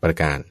8ประ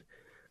การ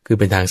คือ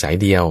เป็นทางสาย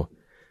เดียว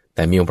แ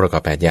ต่มีองค์ประกอ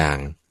บ8อย่าง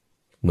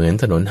เหมือน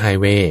ถนนไฮ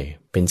เวย์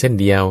เป็นเส้น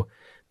เดียว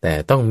แต่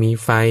ต้องมี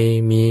ไฟ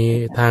มี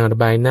ทางระ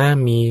บายน้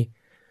ำมี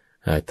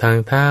ทาง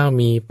เท้า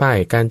มีป้าย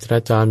การจร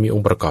าจรมีอ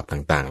งค์ประกอบ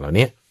ต่างๆเหล่า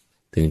นี้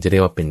ถึงจะเรีย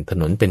กว่าเป็นถ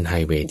นนเป็นไฮ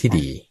เวย์ที่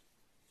ดี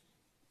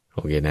โอ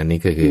เคนะนี่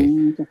ก็คือ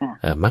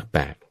มรรคแป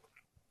ด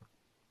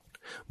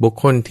บุค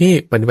คลที่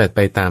ปฏิบัติไป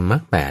ตามมร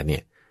รคแปดเนี่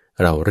ย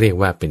เราเรียก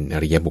ว่าเป็นอ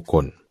ริยบุคค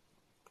ล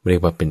เรีย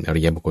กว่าเป็นอ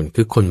ริยบุคคล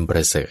คือคนปร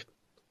ะเสริฐ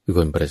คือค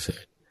นประเสริ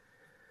ฐ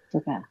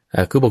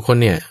คือบุคคล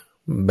เนี่ย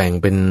แบ่ง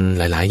เป็น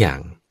หลายๆอย่าง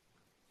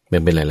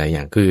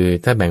คือ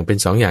ถ้าแบ่งเป็น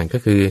2อย่างก็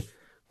คือ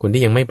คน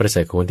ที่ยังไม่ประเสริ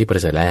ฐกับคนที่ปร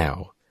ะเสริฐแล้ว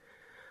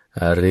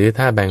หรือ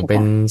ถ้าแบ่งเป็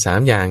น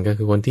3อย่างก็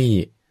คือคนที่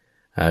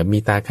มี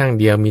ตาข้าง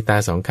เดียวมีตา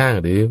2ข้าง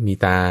หรือมี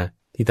ตา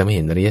ที่ทำให้เ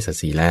ห็นอริยสัจ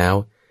4แล้ว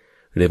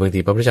หรือบางที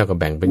พระพุทธเจ้าก็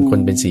แบ่งเป็นคน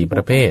เป็น4ป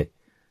ระเภท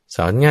ส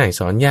อนง่าย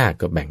สอนยาก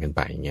ก็แบ่งกันไ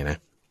ปอย่างเงี้ยนะ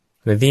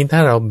ในที่ถ้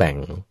าเราแบ่ง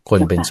คน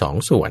เป็น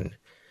2ส่วน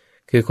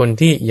คือคน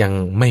ที่ยัง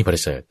ไม่ปร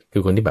ะเสริฐคื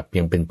อคนที่แบบ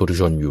ยังเป็นปุถุ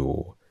ชนอยู่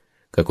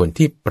กับคน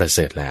ที่ประเส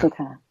ริฐแล้ว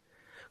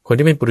คน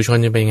ที่เป็นปุถุชน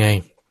จะเป็นไง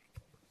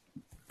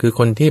คือ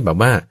คนที่แบบ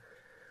ว่า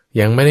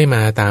ยังไม่ได้ม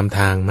าตามท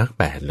างมรรค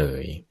แปดเล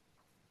ย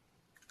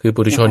คือ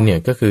ปุถุชนเนี่ย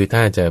ก็คือถ้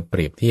าจะเป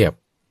รียบเทียบ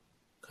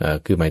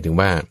คือหมายถึง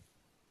ว่า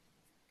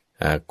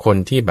คน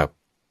ที่แบบ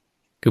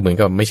คือเหมือน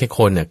กับไม่ใช่ค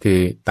นอ่ะคือ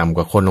ต่ำก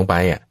ว่าคนลงไป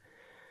อ่ะ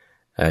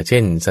เช่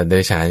นสัตว์เด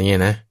รัจฉานอย่างเงี้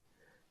ยนะ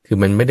คือ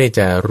มันไม่ได้จ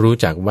ะรู้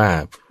จักว่า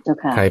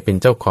ใครเป็น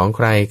เจ้าของใ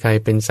คร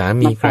เป็นสา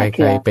มีใคร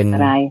เป็น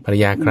ภรร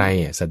ยาใคร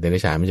อ่ะสัตว์เดรั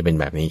จฉานมันจะเป็น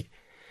แบบนี้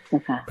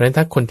เพราะฉะนั้น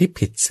ถ้าคนที่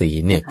ผิดศี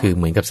ลเนี่ยคือเ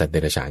หมือนกับสัตว์เด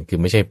รัจฉานคือ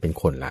ไม่ใช่เป็น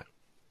คนละ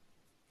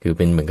คือเ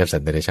ป็นเหมือนกับสั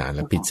ตว์เดรัจฉานแ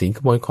ล้วผิดศีลข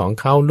โมยของ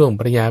เขาล่วง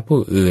ภรรยาผู้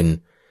อื่น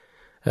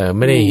ไ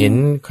ม่ได้เห็น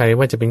ใคร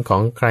ว่าจะเป็นขอ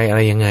งใครอะไ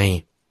รยังไง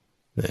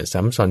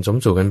ซ้ำซ้อนสม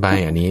สู่กันไป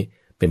อันนี้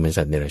เป็นเหมือน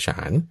สัตว์เดรัจฉา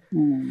น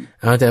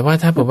เอาแต่ว่า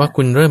ถ้าบอกว่า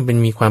คุณเริ่ม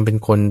มีความเป็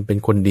น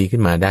คนดีขึ้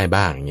นมาได้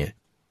บ้างเนี่ย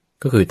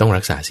ก็คือต้อง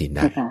รักษาศีลไ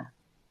ด้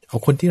เอา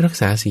คนที่รัก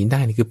ษาศีลได้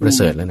นี่คือประเ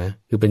สริฐแล้วนะ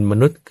คือเป็นม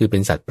นุษย์คือเป็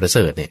นสัตว์ประเส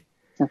ริฐเนี่ย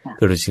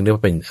ก็เราจึงเรียก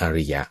ว่าเป็นอ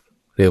ริยะ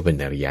เรียกเป็น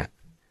อริยะ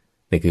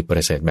นี่คือปร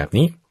ะเสริฐแบบ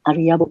นี้อ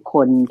ริยบุคค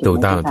ลถูก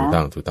ต้อง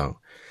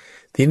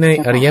ที่ใน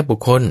อริยบุค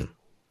คล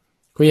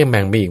ก็ยังแ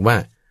บ่งไปอีกว่า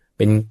เ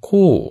ป็น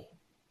คู่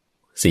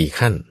4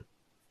ขั้น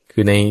คื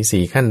อใน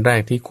4ขั้นแร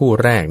กที่คู่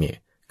แรกเนี่ย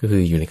ก็คื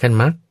ออยู่ในขั้น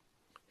มรรค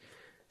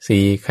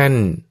4ขั้น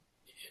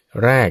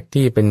แรก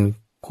ที่เป็น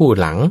คู่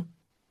หลัง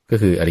ก็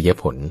คืออริย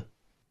ผล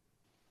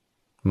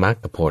มรรค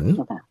กับผล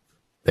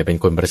แต่เป็น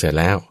คนประเสริฐ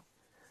แล้ว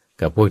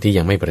กับพวกที่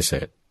ยังไม่ประเสริ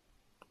ฐ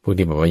พวก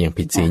ที่บอกว่ายัง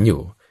ผิดศีลอยู่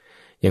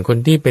อย่างคน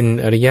ที่เป็น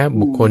อริย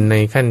บุคคลใน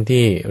ขั้น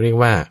ที่เรียก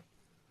ว่า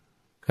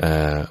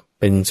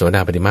เป็นโสด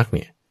าปัตติมรรคเ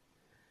นี่ย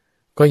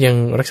ก็ยัง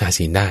รักษา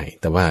ศีลได้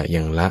แต่ว่า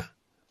ยังละ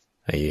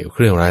เค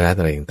รื่องร้ายรัด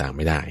อะไรต่างๆไ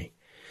ม่ได้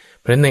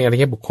เพราะฉะนั้นในอริ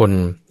ยบุคคล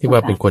ที่ว่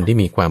าเป็นคนที่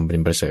มีความเป็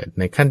นประเสริฐ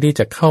ในขั้นที่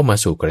จะเข้ามา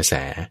สู่กระแส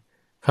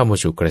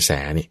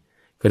นี่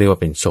ก็เรียกว่า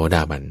เป็นโสด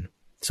าบัน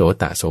โ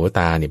สต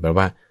านี่แปล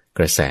ว่าก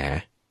ระแส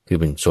คือ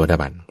เป็นโสดา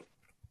บัน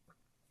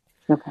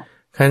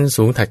ขั้น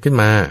สูงถัดขึ้น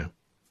มา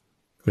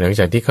หลัง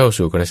จากที่เข้า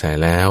สู่กระแส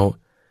แล้ว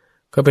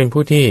ก็เป็น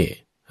ผู้ที่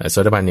โส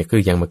ดาบันเนี่ยคื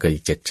อยังมาเกิด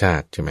อีก7ชา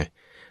ติใช่ไหม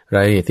ร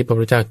ายละเอียดที่พระ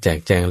พุทธเจ้าแจก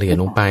แจงละเอียด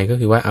ลงไปก็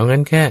คือว่าเอางั้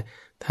นแค่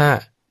ถ้า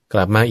ก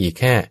ลับมาอีก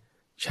แค่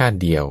ชาติ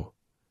เดียว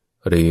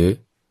หรือ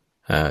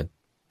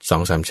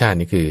2-3 ชาติ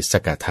นี่คือส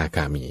กทาค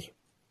า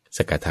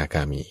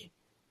มี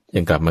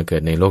ยังกลับมาเกิ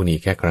ดในโลกนี้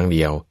แค่ครั้งเ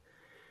ดียว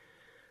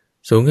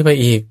สูงขึ้นไป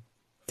อีก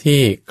ที่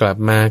กลับ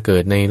มาเกิ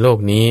ดในโลก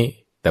นี้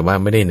แต่ว่า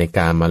ไม่ได้ในก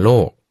ามโล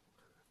ก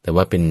แต่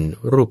ว่าเป็น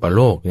รูปโ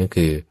ลกนี่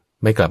คือ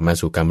ไม่กลับมา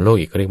สู่กามโลก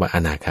อีกก็เรียกว่าอ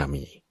นาคา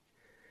มี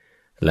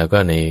แล้วก็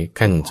ใน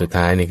ขั้นสุด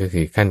ท้ายนี่ก็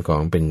คือขั้นขอ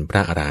งเป็นพร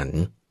ะอรหัน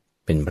ต์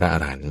เป็นพระอ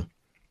รหันต์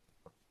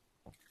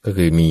ก็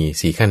คือมี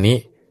4ขั้นนี้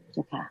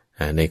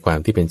ในความ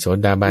ที่เป็นโส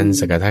ดาบัน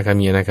สกทาคา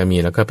มีอนาคามี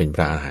แล้วก็เป็นพ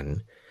ระอรหันต์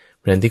เ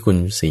พราะฉะนั้นที่คุณ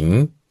สิงห์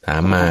ถา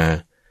มมา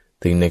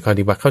ถึงในข้อ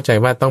ที่ว่าเข้าใจ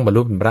ว่าต้องบรร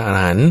ลุเป็นพระอร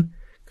หันต์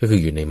ก็คือ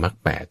อยู่ในมรรค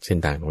8เส้น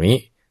ทางตรงนี้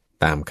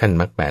ตามขั้น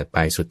มรรค8ไป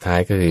สุดท้าย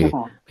ก็คือ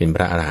เป็นพ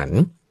ระอรหัน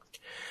ต์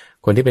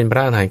คนที่เป็นพร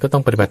ะอรหันต์ก็ต้อ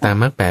งปฏิบัติตาม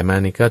มรรค8มา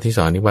ในข้อที่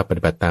2นี่ว่าป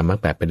ฏิบัติตามมรรค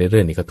8ไปเรื่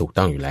อยๆนี่ก็ถูก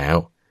ต้องอยู่แล้ว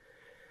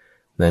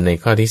ใน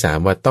ข้อที่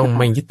3ว่าต้องไ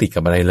ม่ยึดติด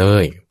กับอะไรเล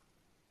ย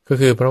ก็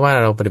คือเพราะว่า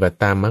เราปฏิบัติ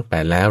ตามมรรค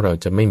8แล้วเรา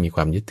จะไม่มีค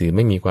วามยึดถือไ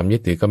ม่มีความยึ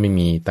ดถือก็ไม่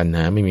มีตัณห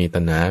าไม่มีตั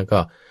ณหาก็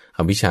อ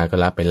วิชชาก็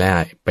ละไป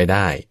ไ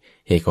ด้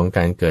เหตุของก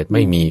ารเกิดไ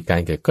ม่มีกา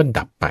รเกิดก็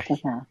ดับไป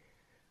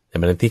แต่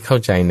บรรดาที่เข้า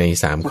ใจใน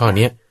3ข้อ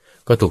นี้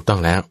ก็ถูกต้อง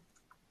แล้ว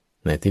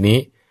ทีนี้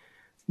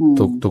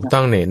ถูกต้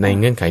องใน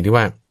เงื่อนไขที่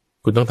ว่า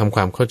คุณต้องทำค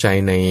วามเข้าใจ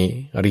ใน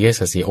อริย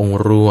สัจสี่องค์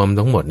รวม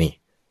ทั้งหมดนี่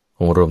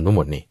องค์รวมทั้งห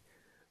มดนี่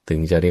ถึง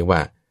จะเรียกว่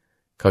า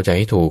เข้าใจใ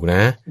ห้ถูกน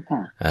ะ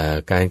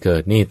การเกิ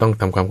ดนี่ต้อง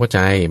ทำความเข้าใจ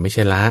ไม่ใ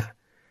ช่ละ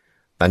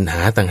ตัณห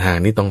าต่างหาก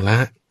นี่ต้องละ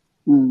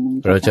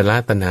เราจะละ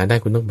ตัณหาได้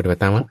คุณต้องปฏิบั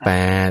ติตามมรรค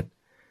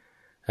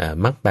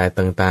8มรรค8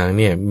ต่างๆเ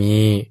นี่ยมี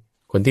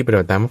คนที่ปฏิ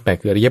บัติตามมรรค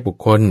8คืออริยบุค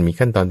คลมี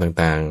ขั้นตอน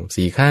ต่างๆ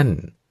4ขั้น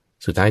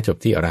สุดท้ายจบ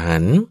ที่อรหั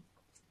นต์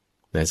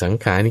แต่สัง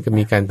ขารนี่ก็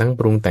มีการทั้ง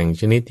ปรุงแต่ง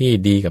ชนิดที่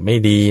ดีกับไม่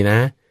ดีนะ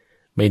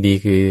ไม่ดี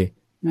คือ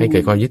ให้เกิ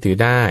ดความยึดถือ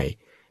ได้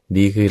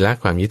ดีคือละ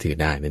ความยึดถือ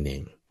ได้นั่นเอ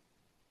ง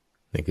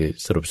นี่คือ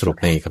สรุป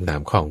ในคำถา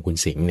มข้อของคุณ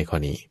สิงห์ในข้อ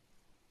นี้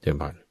เจริญ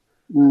พร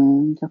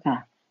เจ้าค่ะ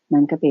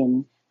นั่นก็เป็น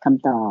ค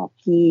ำตอบ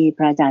ที่พ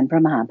ระอาจารย์พร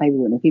ะมหาไพ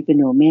บูลย์อภิปุโ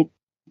นเมต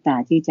ตา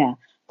ที่จะ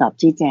ตอบ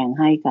ชี้แจง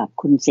ให้กับ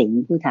คุณสิง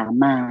ห์ผู้ถาม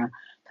มา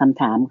ค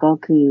ำถามก็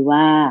คือ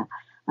ว่า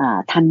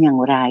ทำอย่าง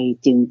ไร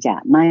จึงจะ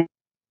ไม่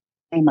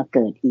มาเ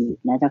กิดอีก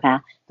นะเจ้าค่ะ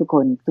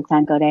ทุกท่า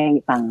นก็ได้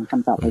ฟังค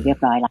ำตอบไปเรียบ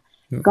ร้อยแล้ว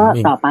ก็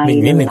ต่อไป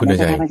นิดนึงคุณอา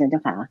จารย์เจ้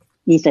าค่ะ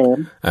มีเสริ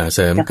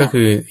มก็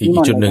คืออีก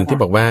จุดหนึ่งที่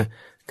บอกว่า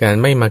การ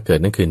ไม่มาเกิด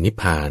นั่นคือนิพ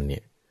พานเนี่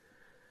ย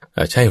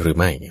ใช่หรือ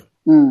ไม่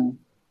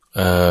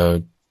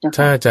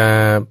ถ้าจะ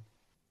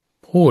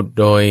พูด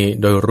โด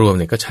ยรวม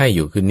เนี่ยก็ใช่อ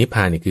ยู่คือนิพพ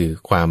านนี่คือ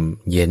ความ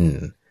เย็น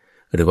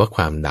หรือว่าค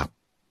วามดับ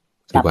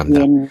คือความ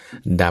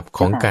ดับข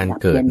องการ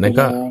เกิดนั่น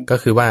ก็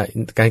คือว่า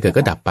การเกิด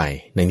ก็ดับไป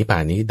ในนิพพา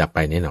นนี้ดับไป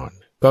แน่นอน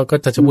ก็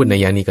จะพูดใน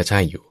ยานี้ก็ใช่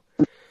อยู่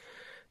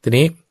ที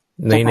นี้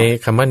ใน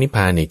คำว่านิพพ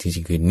านเนี่ยจ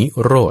ริงๆคือนิ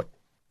โรธ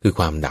คือ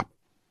ความดับ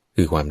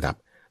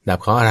ดับ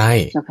ของอะไร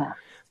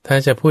ถ้า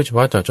จะพูดเฉพ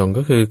าะเจาะจง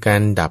ก็คือกา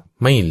รดับ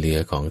ไม่เหลือ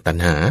ของตัณ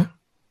หา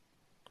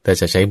แต่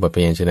จะใช้บทพ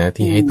ยัญชนะ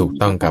ที่ให้ถูก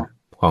ต้องกับ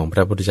ของพร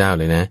ะพุทธเจ้า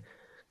เลยนะ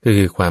คือ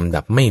ความ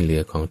ดับไม่เหลื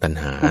อของตัณ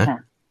หา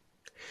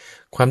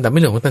ความดับไม่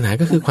เหลือของตัณหา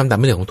ก็คือความดับ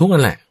ไม่เหลือของทุกข์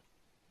นั่นแหละ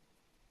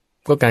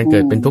ก็การเกิ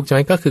ดเป็นทุกข์ใช่ไห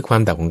มก็คือควา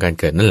มดับของการ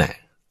เกิดนั่นแหละ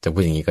จะพู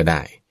ดอย่างนี้ก็ไ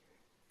ด้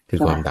คือ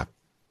ความดับ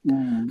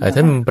ถ้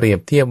ามันเปรียบ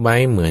เทียบไว้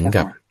เหมือน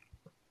กับ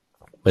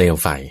เปลว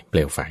ไ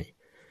ฟ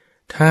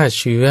ถ้า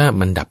เชื้อ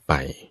มันดับไป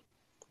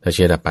ถ้าเ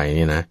ชื้อดับไปเ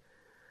นี่ยนะ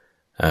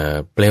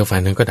เปลวไฟ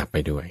นั้นก็ดับไป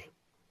ด้วย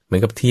เหมือ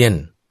นกับเทียน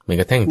เหมือน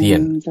กับแท่งเทียน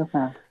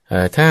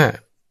ถ้า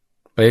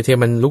เปลวเทียน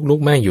มันลุก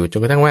ไหม้อยู่จ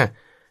นกระทั่งว่า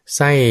ไ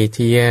ส้เ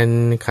ทียน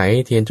ไข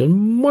เทียนจน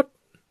หมด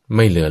ไ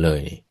ม่เหลือเล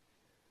ย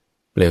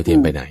เปลวเทียน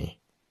ไปไหน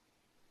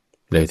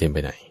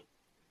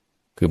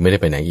คือไม่ได้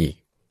ไปไหนอีก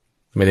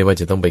ไม่ได้ว่า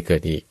จะต้องไปเกิ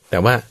ดอีกแต่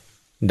ว่า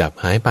ดับ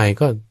หายไป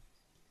ก็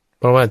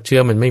เพราะว่าเชื้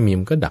อมันไม่มี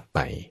มันก็ดับไป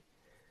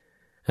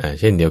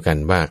เช่นเดียวกัน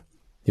ว่า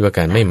ที่ว่าก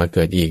ารไม่มาเ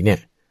กิดอีกเนี่ย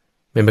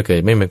ไม่มาเกิด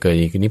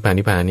อีกคือนิพพาน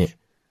เนี่ย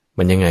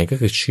มันยังไงก็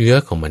คือเชื้อ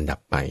ของมันดับ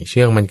ไปเ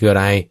ชื้อของมันคืออะ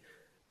ไร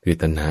คือ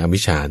ตัณหาอวิ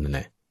ชชานั่นแห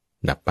ละ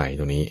ดับไป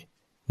ตรงนี้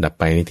ดับ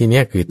ไปในที่เนี้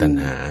ยคือตัณ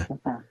หา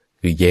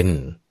คือเย็น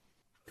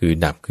คือ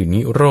ดับคือนิ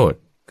โรธ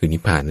คือนิ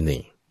พพานนั่นเอ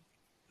ง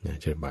นะ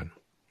เชิญบาน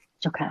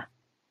เจ้าค่ะ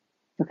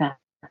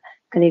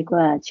ก็เรียก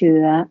ว่าเชื้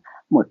อ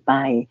หมดไป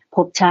ภ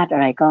พชาติอะ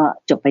ไรก็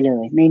จบไปเล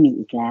ยไม่มี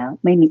อีกแล้ว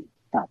ไม่มี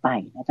ต่อไป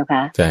นะเจ้าค่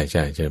ะใช่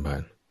เชิญบา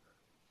น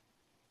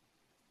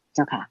เ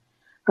จ้าค่ะ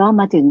ก็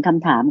มาถึงค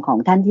ำถามของ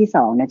ท่านที่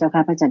2นะเจ้าค่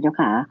ะพระอาจารย์เจ้า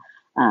ค่ะ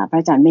พระ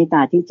อาจารย์เมตต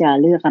าที่จะ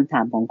เลือกคำถ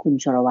ามของคุณ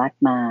ชรวัตร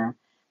มา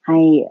ให้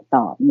ต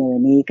อบใน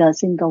นี้ก็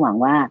ซึ่งก็หวัง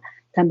ว่า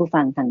ท่านผู้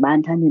ฟังทางบ้าน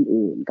ท่าน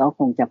อื่นๆก็ค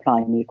งจะพลอ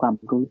ยมีความ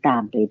รู้ตา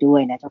มไปด้ว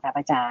ยนะเจ้าค่ะพ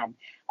ระอาจารย์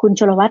คุณ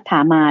ชรวัตรถา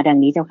มมาดัง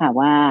นี้เจ้าค่ะ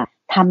ว่า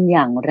ทำอ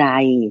ย่างไร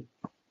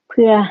เ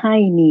พื่อให้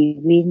มี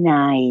วิ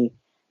นัย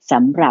ส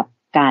ำหรับ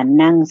การ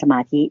นั่งสม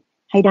าธิ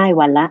ให้ได้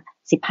วันละ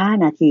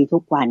15 นาทีทุ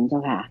กวันเจ้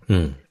าค่ะ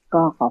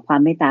ก็ขอความ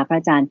เมตตาพระ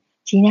อาจารย์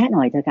ชี้แนะห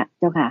น่อยเถอะค่ะ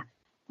เจ้าค่ะ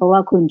เพราะว่า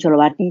คุณชล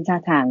วัฒน์นี่ท่า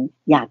ทาง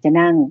อยากจะ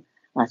นั่ง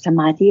ส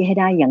มาธิให้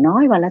ได้อย่างน้อ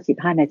ยวันละ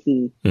15 นาที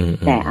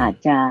แต่อาจ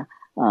จะ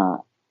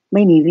ไ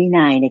ม่มีวิ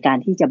นัยในการ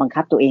ที่จะบัง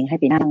คับตัวเองให้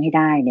ไปนั่งให้ไ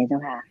ด้เนี่ยเจ้า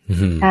ค่ะ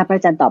ถ้าพระอ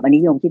าจารย์ตอบอัน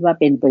นี้โยมคิดว่า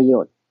เป็นประโย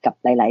ชน์กับ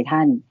หลายๆท่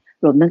าน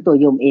รวมทั้งตัว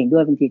โยมเองด้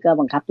วยบางทีก็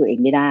บังคับตัวเอง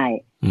ไม่ได้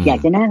อยาก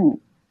จะนั่ง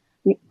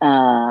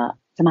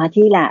สมา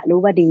ธิแหละรู้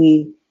ว่าดี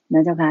น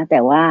ะเจ้าค่ะแต่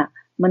ว่า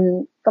มัน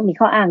ก็มี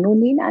ข้ออ้างนู่น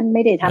นี่นั่นไ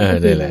ม่ได้ทำ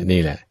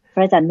นี่แหละพ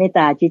ระอาจารย์เมตต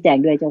าชี้แจง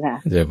ด้วยเจ้าค่ะ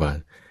เจ้าบ้าน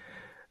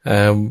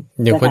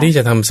อย่างคนที่จ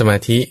ะทำสมา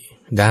ธิ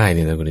ได้เ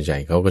นี่ยนะคุณใจ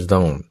เขาก็จะต้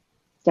อง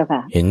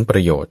เห็นปร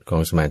ะโยชน์ขอ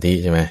งสมาธิ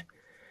ใช่ไหม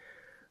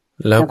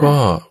แล้วก็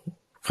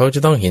เขาจะ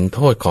ต้องเห็นโท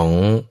ษของ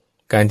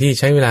การที่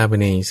ใช้เวลาไป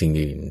ในสิ่ง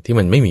อื่นที่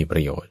มันไม่มีปร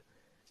ะโยชน์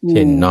เ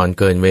ช่นนอน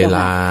เกินเวล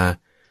า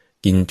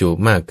กินจุ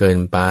มากเกิน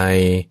ไป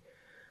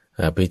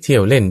ไปเที่ย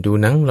วเล่นดู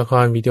หนังละค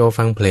รวิดีโอ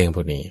ฟังเพลงพ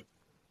วกนี้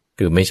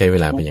คือไม่ใช้เว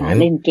ลาเป็นอย่างนั้น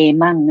เล่นเกม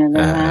มั่งน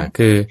ะคะ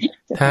คือ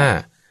ถ้า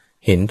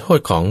เห็นโทษ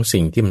ของ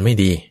สิ่งที่มันไม่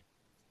ดี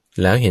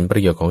แล้วเห็นปร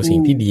ะโยชน์ของสิ่ง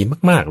ที่ดี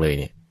มากๆเลย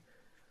เนี่ย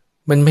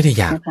มันไม่ได้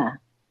ยาก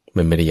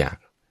มันไม่ได้ยาก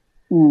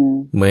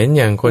เหมือนอ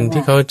ย่างคน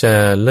ที่เขาจะ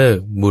เลิก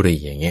บุหรี่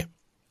อย่างเงี้ย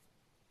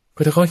เพร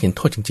าะถ้าเขาเห็นโ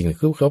ทษจริงๆ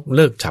คือเขาเ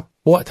ลิกฉับ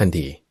ปั้วทัน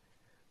ที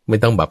ไม่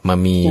ต้องแบบมา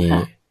มี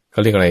เข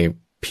าเรียกอะไร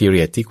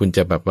period ที่คุณจ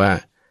ะแบบว่า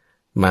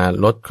มา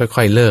ลดค่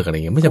อยๆเลิกอะไรเ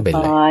งี้ยไม่จำเป็น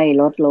เลย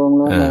ลดลง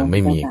ไ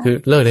ม่มีคือ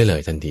เลิกได้เล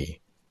ยทันที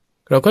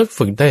เราก็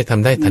ฝึกได้ท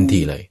ำได้ทันที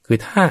เลยคือ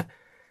ถ้า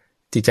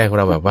จิตใจของ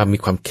เราแบบว่ามี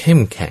ความเข้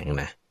มแข็ง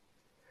นะ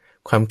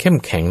ความเข้ม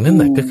แข็งนั่นแ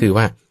หละก็คือ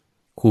ว่า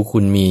คุ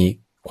ณมี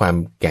ความ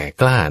แก่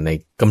กล้าใน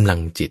กำลัง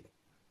จิต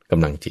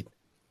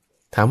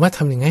ถามว่าท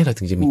ำยังไงเรา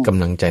ถึงจะมีก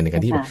ำลังใจในกา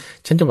รที่แบบ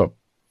ฉันจะแบบ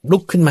ลุ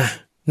กขึ้นมา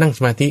นั่งส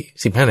มาธิ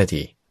15 นา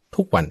ที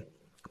ทุกวัน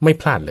ไม่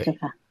พลาดเลย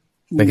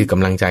นั่นคือก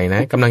ำลังใจน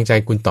ะกำลังใจ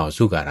คุณต่อ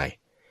สู้กับอะไร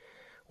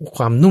ค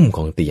วามนุ่มข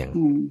องเตียง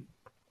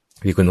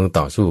ที่คุณต้อง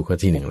ต่อสู้ก็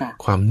ที่หนึ่งแหละ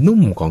ความนุ่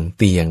มของ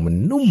เตียงมัน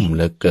นุ่มเห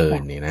ลือเกิน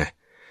นี่นะ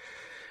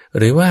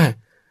หรือว่า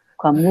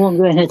ความง่วง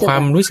ด้วยนะควา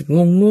มรู้สึก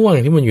ง่วง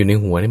ที่มันอยู่ใน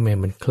หัวนี่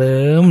มันเค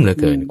ลิ้มเหลือ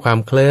เกินความ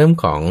เคลิ้ม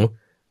ของ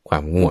ควา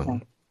มง่วง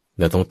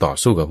เราต้องต่อ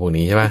สู้กับพวก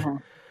นี้ใช่ป่ะ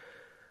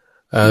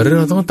หรือเ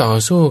ราต้องต่อ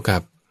สู้กั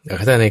บ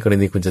ถ้าในกร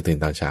ณีคุณจะตื่น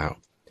ตอนเช้า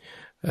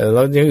เร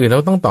าอย่างอื่นเรา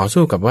ต้องต่อ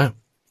สู้กับว่า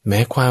แม้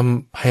ความ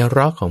ไพเร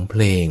าะของเพ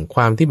ลงค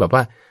วามที่แบบ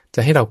ว่าจะ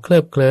ให้เราเคลิ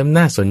บเคลิ้ม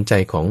น่าสนใจ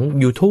ของ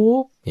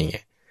YouTube อย่างเ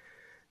งี้ย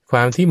คว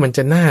ามที่มันจ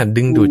ะน่า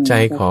ดึงดูดใจ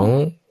ของ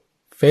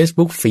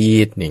Facebook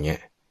Feed อย่างเงี้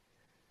ย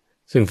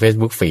ซึ่ง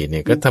Facebook Feed เ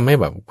นี่ยก็ทำให้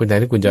แบบคุณแท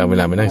นที่คุณจะเอาเว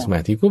ลามานั่งสมา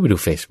ธิก็ไปดู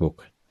Facebook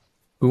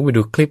คุณก็ไป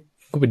ดูคลิป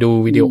ก็ไปดู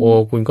วิดีโอ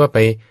คุณก็ไป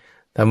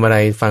ทำอะไร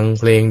ฟัง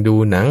เพลงดู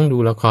หนังดู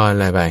ละครอ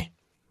ะไรไป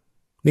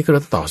นี่คือเร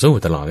าต่อสู้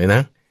ตลอดเลยน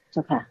ะ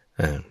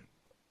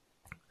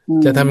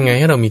จะทำยังไง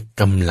ให้เรามี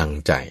กำลัง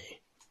ใจ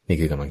นี่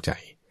คือกำลังใจ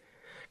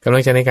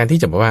ในการที่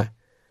จะบอกว่า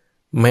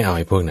ไม่เอาไ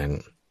อ้พวกนั้น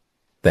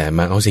แต่ม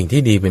าเอาสิ่ง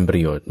ที่ดีเป็นปร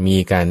ะโยชน์มี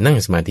การนั่ง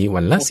สมาธิ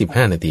วันละ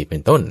15 นาทีเป็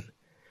นต้น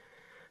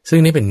ซึ่ง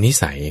นี่เป็นนิ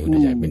สัยคุณ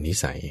ใจเป็นนิ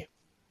สัย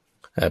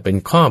เป็น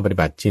ข้อปฏิ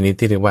บัติชนิด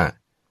ที่เรียกว่า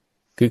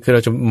คือเร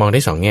าจะมองได้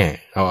2 แง่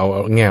เอา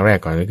แง่แรก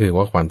ก่อนก็คือ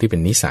ว่าความที่เป็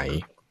นนิสัย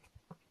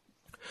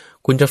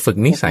คุณจะฝึก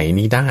นิสัย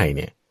นี้ได้เ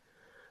นี่ย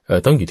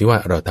ต้องอยู่ที่ว่า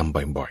เราทำ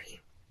บ่อ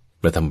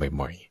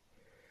ย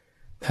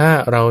ๆถ้า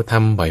เราท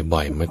ำบ่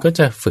อยๆมันก็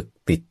จะฝึก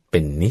ติดเป็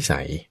นนิ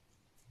สัย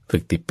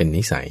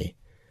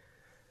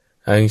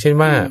อย่างเช่น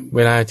ว่าเว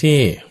ลาที่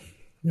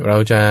เรา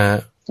จะ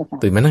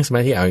ตื่นมานั่งสม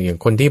าธิเอาอย่าง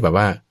คนที่แบบ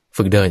ว่า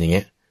ฝึกเดินอย่างเ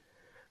งี้ย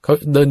เขา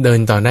เดิน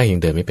ตอนแรกยั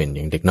งเดินไม่เป็นอ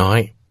ย่างเด็กน้อย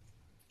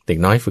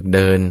ฝึกเ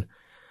ดิน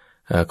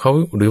เขา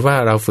หรือว่า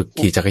เราฝึก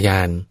ขี่จักรยา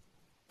น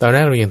ตอนแร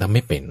กเรายังทำไ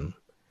ม่เป็น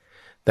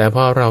แต่พ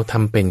อเราท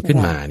ำเป็นขึ้น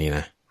มานี่น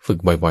ะฝึก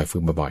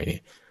บ่อยๆเนี่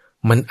ย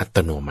มันอัต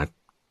โนมัติ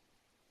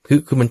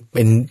คือ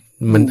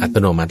มันอัต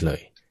โนมัติเล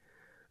ย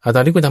เอาตอ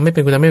นที่คุณทำไม่เป็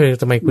นท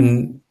ำไมคุณ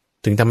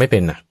ถึงทำไม่เป็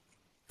นน่ะ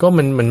ก็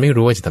มันไม่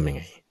รู้ว่าจะทำยัง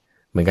ไง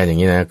เหมือนกันอย่าง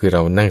นี้นะคือเร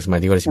านั่งสมา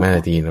ธิวันละ15 น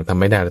าทีเราทำ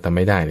ไม่ได้เ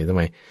นี่ยทำไ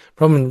มเพ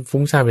ราะมัน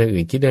ฟุ้งซ่านไปอย่าง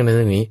อื่นคิดเรื่องนั้นเ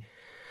รื่องนี้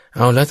เ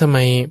อาแล้วทำไม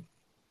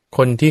ค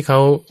นที่เขา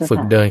ฝึ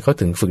กเดินเขา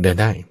ถึงฝึกเดิน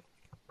ได้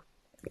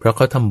เพราะเ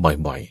ขาทำ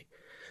บ่อย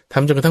ๆท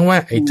ำจนกระทั่งว่า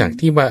ไอ้จาก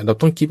ที่ว่าเรา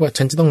ต้องคิดว่า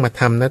ฉันจะต้องมา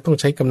ทำนะต้อง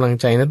ใช้กำลัง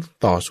ใจนะ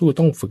ต่อสู้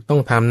ต้องฝึกต้อ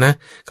งทำนะ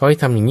เขาให้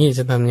ทำอย่างนี้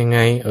ฉันทำยังไง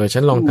ฉั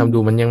นลองทำดู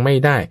มันยังไม่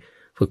ได้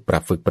ฝึกปรั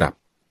บ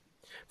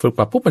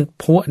ปุ๊บมัน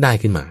พัวได้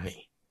ขึ้นมา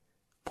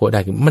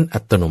มันอั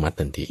ตโนมัติ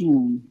ทันที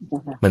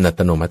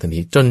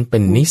จนเป็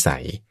นนิสั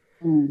ย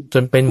จ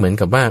นเป็นเหมือน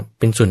กับว่า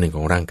เป็นส่วนหนึ่งข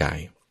องร่างกาย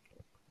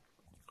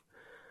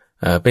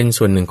เป็น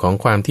ส่วนหนึ่งของ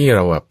ความที่เร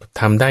าแบบ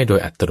ทำได้โดย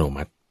อัตโน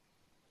มัติ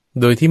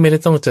โดยที่ไม่ได้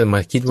ต้องจะมา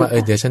คิดว่า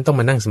เดี๋ยวฉันต้อง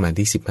มานั่งสมา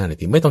ธิ15 นา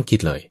ทีไม่ต้องคิด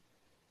เลย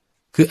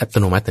คืออัต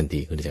โนมัติทันที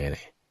คุณจะยังไง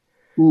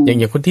อย่า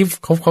งคนที่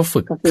เขาฝึ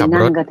กขับ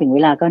รถก็ถึงเว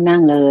ลาก็นั่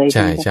งเลยใ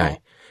ช่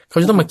เขา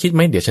จะต้องมาคิดไห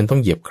มเดี๋ยวฉันต้อง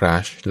เหยียบคลั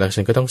ตช์แล้ว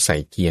ฉันก็ต้องใส่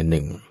เกียร์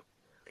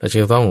 1แล้วฉั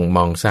นก็ต้องม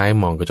องซ้าย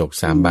มองกระจก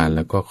3 บานแ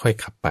ล้วก็ค่อย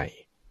ขับไป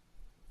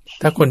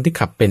ถ้าคนที่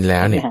ขับเป็นแล้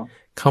วเนี่ย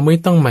เขาไม่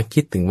ต้องมา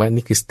คิดถึงว่า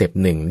นี่คือสเต็ป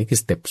 1นี่คือ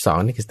สเต็ป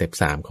 2นี่คือสเต็ป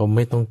 3เขาไ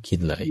ม่ต้องคิด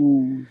เลย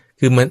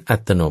คือมันอั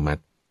ตโนมั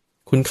ติ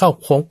คุณเข้า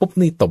โค้งปุ๊บ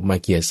นี่ตบมา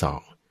เกียร์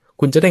 2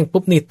คุณจะเร่ง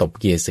ปุ๊บนี่ตบ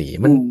เกียร์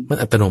 4มัน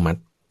อัตโนมัติ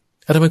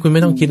ทำไมคุณไ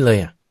ม่ต้องคิดเลย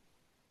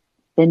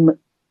เป็น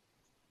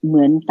เห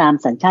มือนตาม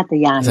สัญชาต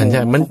ญาณ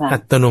มันอั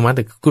ตโนมัติ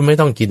คุณไม่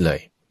ต้องคิดเลย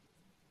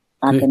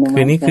คื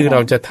อนี่คือเรา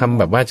จะทำ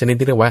แบบว่าชนิด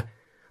ที่เรียกว่า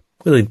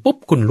ตื่นปุ๊บ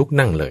คุณลุก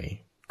นั่งเลย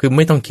คือไ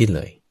ม่ต้องคิดเ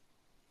ลย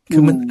คื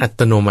อมันอั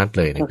ตโนมัติ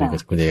เลยนะ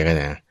คุณจะยังไง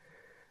นะ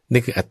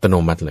นี่คืออัตโน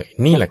มัติเลย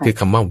นี่แหละคือ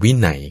คำว่าวิ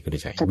นัยคุณจ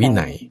ะใช้วิ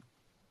นัย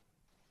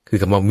คือ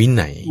คำว่าวิ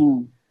นัย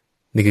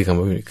นี่คือคำ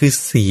ว่าคือ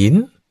ศีล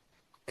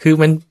คือ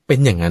มันเป็น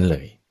อย่างนั้นเล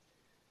ย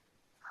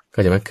เข้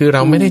าใจไหมคือเร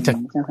าไม่ได้จะ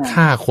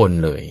ฆ่าคน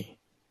เลย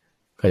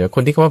ก็อย่างค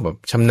นที่เขาว่าแบบ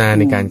ชำนาญ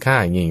ในการฆ่า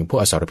อย่างพวก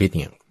อสรพิษ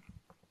เนี่ย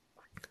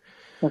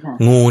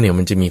งูเนี่ย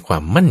มันจะมีควา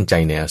มมั่นใจ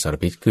ในอสร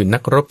พิษคือนั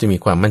กรบจะมี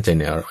ความมั่นใจใ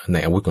น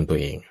อาวุธของตัว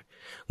เอง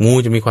งู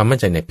จะมีความมั่น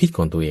ใจในพิษข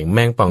องตัวเองแม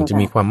งป่องจะ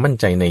มีความมั่น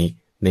ใจ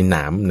ในหน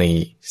ามใน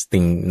สติ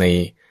งใน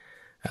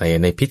อะไร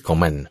ในพิษของ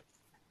มัน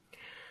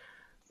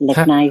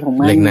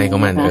เหล็กในขอ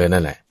งมัน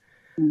นั่นแหละ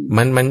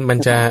มัน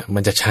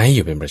จะใช้อ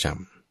ยู่เป็นประจ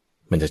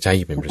ำมันจะใช้อ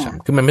ยู่เป็นประจ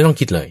ำคือมันไม่ต้อง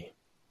คิดเลย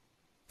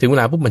ถึงเว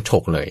ลาปุ๊บมันฉ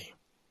กเลย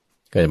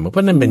ก็เพรา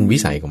ะนั่นเป็นวิ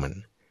สัยของมัน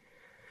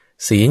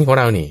ศีลของ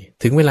เรานี่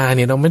ถึงเวลาเ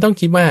นี่ยเราไม่ต้อง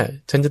คิดว่า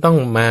ฉันจะต้อง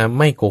มา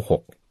ไม่โกห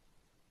ก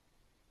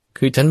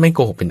คือฉันไม่โก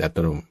หกเป็นอัต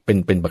โนมัติ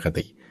เป็นปก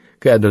ติ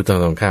คือโดยตร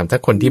งข้ามถ้า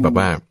คนที่แบบ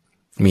ว่า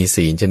มี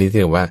ศีลชนิดที่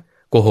เรียกว่า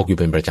โกหกอยู่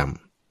เป็นประจ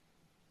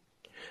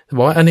ำบ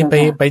อกว่าอันนี้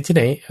ไปที่ไ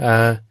หน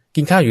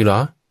กินข้าวอยู่เหรอ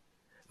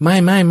ไม่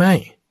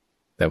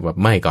แต่แบบ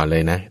ไม่ก่อนเล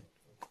ยนะ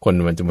คน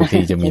มันจะบางที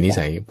จะมีนิ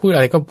สัยพูดอ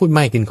ะไรก็พูดไ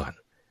ม่กินก่อน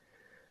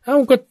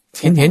ก็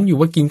เห็นอยู่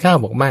ว่ากินข้าว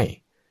บอกไม่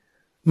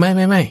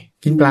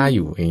กินปลาอ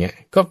ยู่อย่างเงี้ย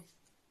ก็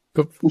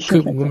คื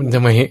อมันท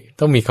ำไม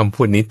ต้องมีคำ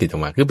พูดนี้ติดออ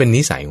กมาคือเป็น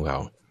นิสัยของเขา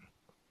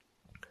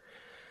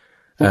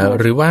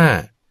หรือว่า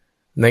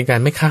ในการ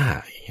ไม่ฆ่า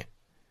อย่างเงี้ย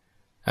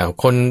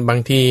คนบาง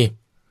ที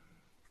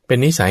เป็น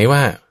นิสัยว่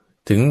า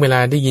ถึงเวลา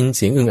ได้ยินเ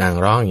สียงอึ่งอ่าง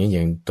ร้องอย่างเงี้ยอ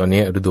ย่างตอน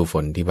นี้ฤดูฝ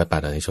นที่วัดป่า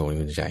ดอนไนโชง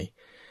คุณใจ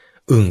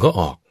อึ่งก็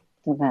ออก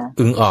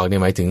อึ่งออกเนี่ย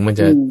หมายถึงมัน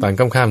จะตอน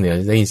ค่ำๆเนี่ย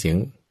ได้ยินเสียง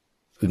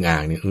อึ่งอ่า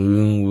งเนี่ย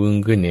อึ้ง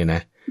ขึ้นเนี่ยน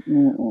ะ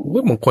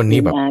บางคน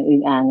นี่แบบอึ่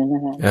งอ่างนะ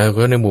คะค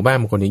นในหมู่บ้าน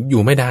บางคนนี่อ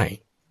ยู่ไม่ได้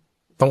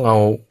ต้องเอา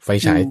ไฟ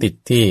ฉายติด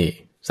ที่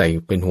ใส่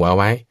เป็นหัว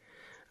ไว้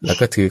แล้ว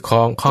ก็ถือ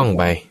ข้อง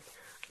ไป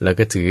แล้ว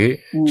ก็ถือ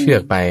เชือ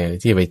กไป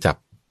ที่ไปจับ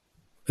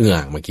อึ่ง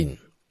อ่างมากิน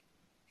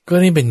ก็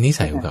นี่เป็นนิ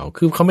สัยของเขา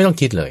คือเขาไม่ต้อง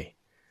คิดเลย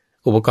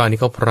อุปกรณ์ที่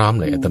เขาพร้อม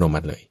เลยอัตโนมั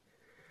ติเลย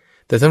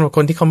แต่สำหรับค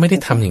นที่เขาไม่ได้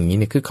ทำอย่างนี้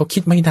เนี่ยคือเขาคิ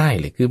ดไม่ได้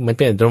เลยคือมันเ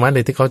ป็นอัตโนมัติเล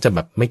ยที่เขาจะแบ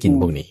บไม่กิน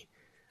พวกนี้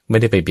ไม่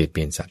ได้ไปเบียดเ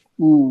บียนสัตว์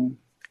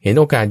เห็น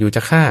โอกาสอยู่จ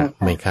ะฆ่า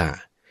ไม่ฆ่า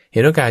เห็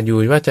นโอกาสอยู่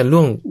ว่าจะล่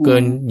วงเกิ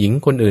นหญิง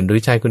คนอื่นหรือ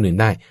ชายคนอื่น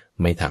ได้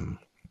ไม่ท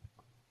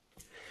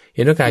ำเ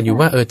ห็นโอกาสอยู่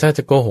ว่าถ้าจ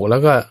ะโกหกแล้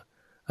วก็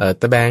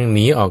ตะแบงห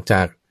นีออกจ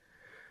าก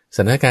ส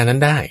ถานการณ์นั้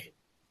นได้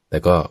แต่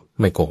ก็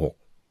ไม่โกหก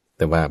แ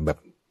ต่ว่าแบบ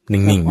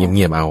นิ่งๆเ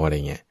งียบๆเอาอะไร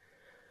เงี้ย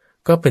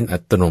ก็เป็นอั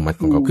ตโนมัติ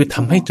ของเขาคือท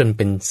ำให้จนเ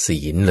ป็นศี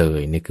ลเลย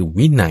นี่คือ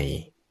วินัย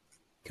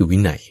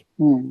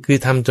คือ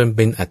ทำจนเ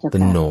ป็นอัต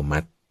โนมั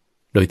ติ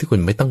โดยที่คุณ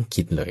ไม่ต้อง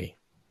คิดเลย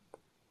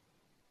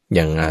อ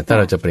ย่างถ้าเ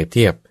ราจะเปรียบเ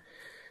ทียบ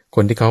ค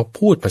นที่เขา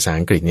พูดภาษา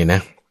อังกฤษเนี่ยน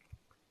ะ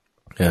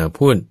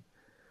พูด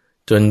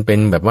จนเป็น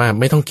แบบว่า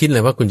ไม่ต้องคิดเล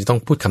ยว่าคุณจะต้อง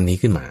พูดคำนี้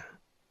ขึ้นมา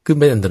คือ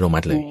เป็นอัตโนมั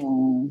ติเลย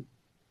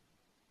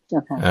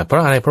เพรา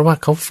ะอะไรเพราะว่า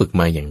เขาฝึก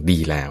มาอย่างดี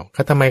แล้วเข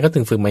าทำไมเขาถึ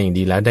งฝึกมาอย่าง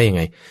ดีแล้วได้ยังไ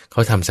งเข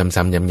าทำ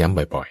ซ้ำๆย้ำ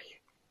ๆบ่อย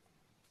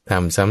ๆท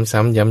ำซ้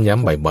ำๆย้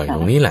ำๆบ่อยๆต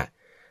รงนี้แหละ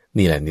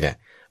นี่แหละ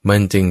มัน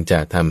จึงจะ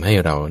ทำให้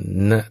เรา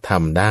ท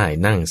ำได้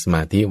นั่งสม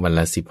าธิวันล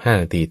ะ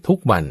15 นาทีทุก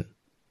วัน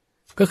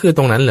ก็คือต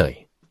รงนั้นเลย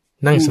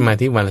นั่งสมา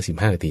ธิวันละ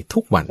15 นาทีทุ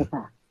กวัน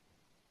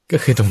ก็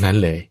คือตรงนั้น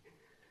เลย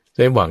จ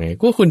ะบอกไง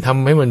ก็คุณท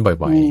ำให้มัน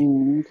บ่อย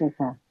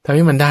ๆทำใ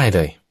ห้มันได้เล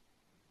ย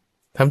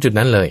ทำจุด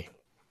นั้นเลย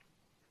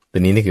ตัว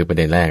นี้นี่คือประเ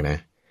ด็นแรกนะ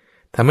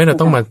ทำให้เรา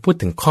ต้องมาพูด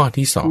ถึงข้อ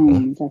ที่สอง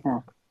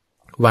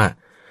ว่า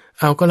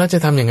ก็แล้วจะ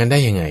ทำอย่างนั้นได้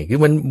ยังไงคือ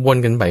มันวน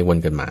กันไปวน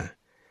กันมา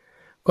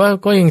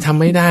ก็ยังทำ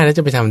ไม่ได้แล้วจ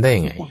ะไปทำได้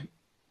ยังไง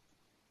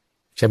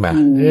ใช่ป่ะ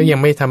ยัง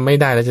ไม่ทำไม่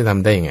ได้แล้วจะท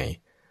ำได้ยังไง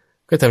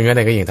ก็ทำไม่ไ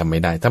ด้ก็ยังทำไม่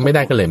ได้ทำไม่ไ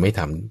ด้ก็เลยไม่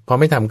ทำพอ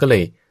ไม่ทำก็เล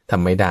ยท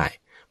ำไม่ได้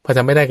พอท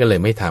ำไม่ได้ก็เลย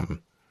ไม่ท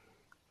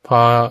ำพอ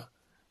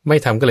ไม่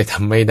ทำก็เลยท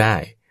ำไม่ได้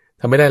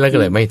ทำไม่ได้แล้วก็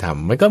เลยไม่ท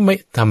ำมันก็ไม่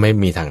ทำไม่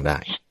มีทางได้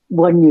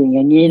วนอยู่อ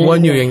ย่างนี้นะวน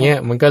อยู่อย่างเงี้ย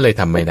มันก็เลย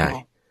ทำไม่ได้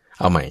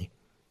เอาใหม่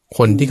ค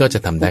นที่เขาจะ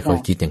ทำได้เขา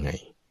คิดยังไง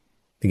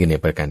ที่คือใน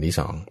ประการที่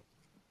สอง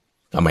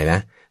เอาใหม่นะ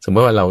สมม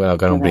ติว่าเรา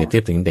กำลังเปรียบเที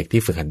ยบถึงเด็ก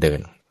ที่ฝึกหัดเดิน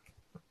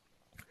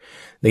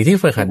เด็กที่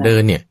ฝึกหัดเดิ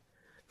นเนี่ย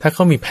ถ้าเข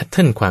ามีแพทเ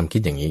ทิร์นความคิ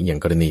ดอย่างนี้อย่าง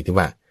กรณีที่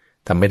ว่า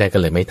ทำไม่ได้ก็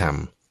เลยไม่ท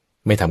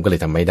ำก็เลย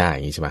ทำไม่ได้อ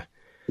ย่างนี้ใช่ปะ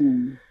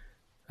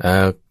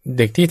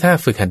เด็กที่ถ้า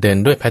ฝึกหัดเดิน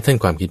ด้วยแพทเทิร์น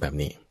ความคิดแบบ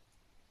นี้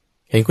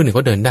เห็นคนอื่นเข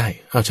าเดินได้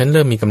ฉันเ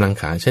ริ่มมีกำลัง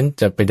ขาฉัน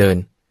จะไปเดิน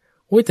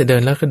แต่เดิ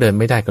นแล้วก็เดิน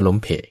ไม่ได้ก็ล้ม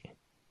เพล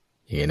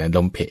อย่างนี้นะ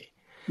ล้มเพล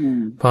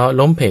พอ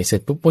ล้มเพลเสร็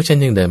จปุ๊บพวกฉัน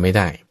ยังเดินไม่ไ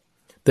ด้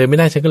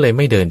ฉันก็เลยไ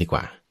ม่เดินดีก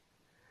ว่า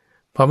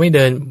พอไม่เ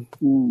ดิน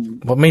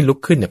พอไม่ลุก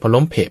ขึ้นเนี่ยพอ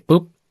ล้มเพล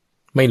ปุ๊บ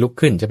ไม่ลุก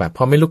ขึ้นใช่ป่ะพ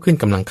อไม่ลุกขึ้น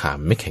กำลังขา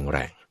ไม่แข็งแร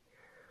ง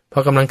พอ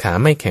กำลังขา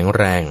ไม่แข็ง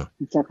แรง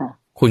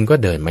คุณก็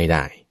เดินไม่ไ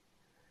ด้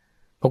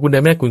พอคุณเดิ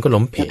นไม่ได้คุณก็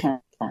ล้มเพล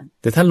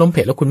แต่ถ้าล้มเพล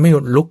แล้วคุณไม่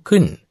ลุกขึ้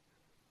น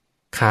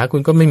ขาคุ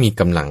ณก็ไม่มี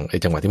กำลัง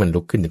จังหวะที่มัน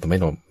ลุกขึ้นเนี่ยทำให้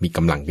เรามีก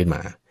ำลังขึ้นม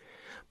า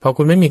พอ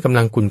คุณไม่มีกำ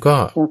ลังคุณก็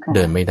เ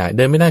ดินไม่ไ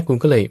ด้คุณ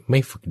ก็เลยไม่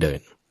ฝึกเดิน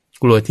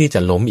กลัวที่จะ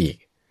ล้มอีก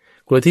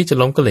กลัวที่จะ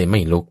ล้มก็เลยไ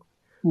ม่ลุก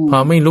พอ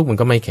ไม่ลุกมัน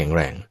ก็ไม่แข็งแ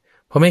รง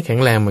พอไม่แข็ง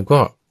แรงมันก็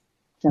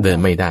เดิน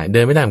ไม่ได้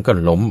มันก็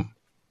ล้ม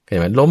เห็น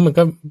ไหมล้มมัน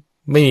ก็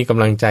ไม่มีก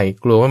ำลังใจ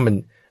กลัวว่ามัน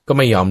ก็ไ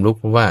ม่ยอมลุก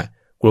เพราะว่า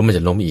กลัวมันจ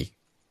ะล้มอีก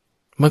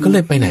มันก็เล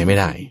ยไปไหนไม่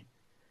ได้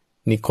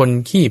นี่คน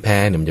ขี้แพ้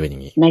เนี่ยมันจะเป็นอย่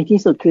างนี้ในที่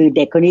สุดคือเ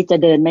ด็กคนนี้จะ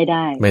เดินไม่ไ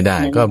ด้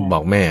ก็บอ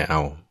กแม่เอ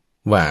า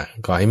ว่า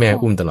ขอให้แม่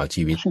อุ้มตลอด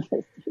ชีวิต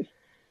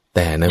แ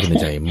ต่นะคุณ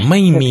ใจไ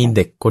ม่มีเ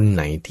ด็กคนไ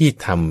หนที่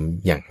ท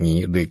ำอย่างนี้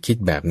หรือคิด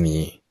แบบ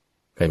นี้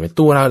เคยไหม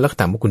ตัวเราแล้ว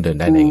ถามว่าคุณเดิน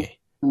ได้ไง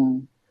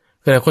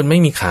ขณะคนไม่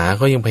มีขาเ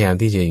ขายังพยายาม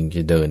ที่จ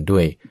ะเดินด้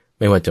วย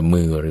ไม่ว่าจะ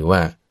มือหรือว่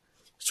า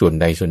ส่วน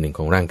ใดส่วนหนึ่งข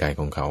องร่างกาย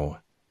ของเขา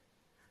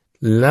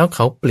แล้วเข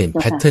าเปลี่ยน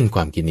แพทเทิร์นค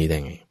วามคิดนี้ได้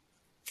ไง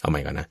เอาใหม่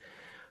ก่อนนะ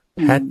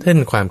แพทเทิร์น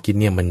ความคิด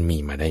เนี่ยมันมี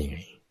มาได้ยังไง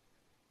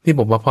ที่บ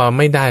อกว่าพอ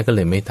ไม่ได้ก็เล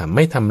ยไม่ทำไ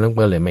ม่ทำแล้ว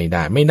ก็เลยไม่ไ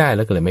ด้ไม่ได้แ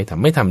ล้วก็เลยไม่ท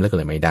ำไม่ทำแล้วก็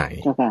เลยไม่ได้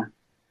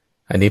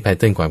อันนี้แพทเ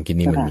ทิร์นความคิด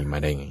นี้มันมีมา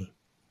ได้ไง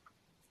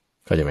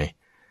เข้าใจไหม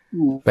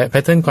แพ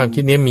ทเทิร์นความคิ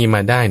ดนี้มีม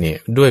าได้เนี่ย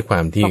ด้วยควา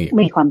มที่ไ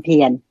ม่มีความเพี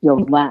ยรโยม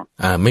ว่า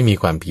ไม่มี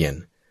ความเพียร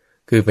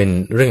คือเป็น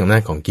เรื่องอำนา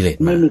จของกิเลสม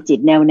าไม่มีจิต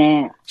แน่วแน่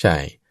ใช่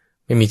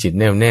ไม่มีจิต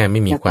แน่วแน่ไ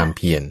ม่มีความเ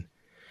พียร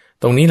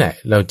ตรงนี้แหละ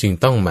เราจึง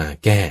ต้องมา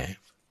แก้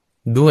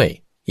ด้วย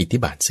อิทธิ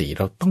บาท4เ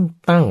ราต้อง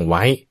ตั้งไ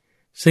ว้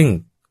ซึ่ง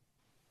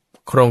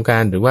โครงกา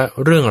รหรือว่า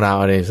เรื่องราว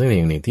อะไรสักอ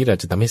ย่างหนึ่งที่เรา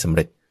จะทำให้สำเ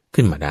ร็จ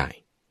ขึ้นมาได้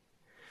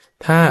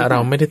ถ้าเรา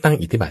ไม่ได้ตั้ง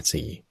อิทธิบาท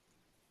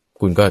4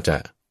คุณก็จะ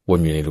วน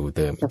อยู่ในรูเ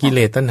ดิมกิเล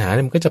สตัณหาเ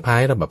นี่ยมันก็จะพา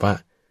ให้เราแบบว่า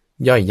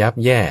ย่อยยับ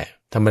แย่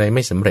ทำอะไรไ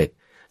ม่สำเร็จ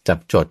จับ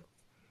จด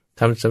ท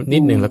ำนิ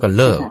ดนึงแล้วก็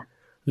เลิก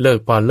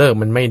พอเลิก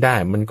มันไม่ได้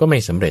มันก็ไม่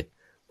สำเร็จ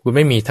คุณไ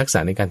ม่มีทักษะ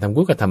ในการทำ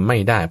คุณก็ทำไม่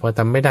ได้พอ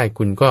ทำไม่ได้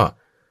คุณก็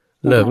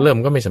เริ่ม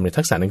ก็ไม่สำเร็จ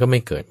ทักษะนั้นก็ไ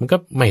ม่เกิดมันก็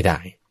ไม่ได้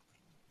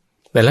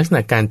แต่ลักษณ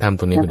ะการทำ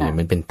ตรงนี้คุณเห็น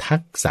มันเป็นทั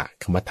กษะ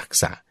คำว่าทัก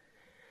ษ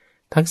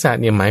ะ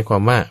เนี่ยหมายควา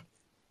มว่า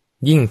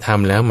ยิ่งท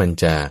ำแล้วมัน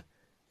จะ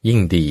ยิ่ง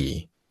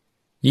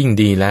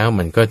ดีแล้ว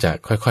มันก็จะ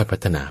ค่อยๆพั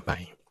ฒนาไป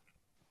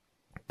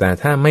แต่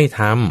ถ้าไม่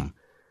ท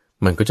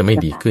ำมันก็จะไม่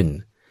ดีขึ้น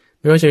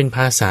ไม่ว่าจะเป็นภ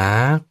าษา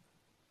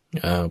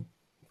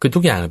คือทุ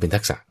กอย่างเป็น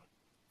ทักษะ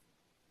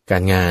กา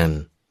รงาน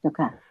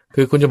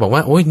คือคุณจะบอกว่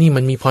าโอ้ยนี่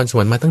มันมีพรส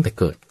วรรค์มาตั้งแต่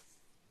เกิด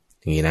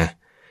อย่างนี้นะ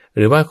ห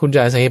รือว่าคุณจ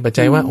ะอาศัยปัจ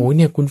จัยว่าโอ้ยเ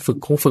นี่ยคุณ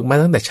ฝึกมา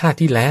ตั้งแต่ชาติ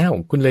ที่แล้ว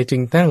คุณเลยจึ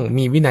งตั้ง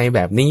มีวินัยแ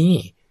บบนี้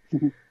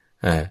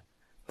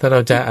ถ้าเรา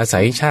จะอาศั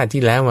ยชาติ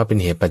ที่แล้วมาเป็น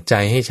เหตุปัจจั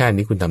ยให้ชาติ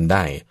นี้คุณทำไ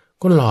ด้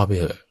ก็รอไป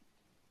เถอะ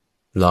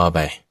รอไป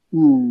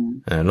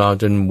รอ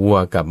จนวัว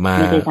กลับม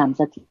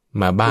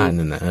าบ้าน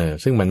นั่นนะ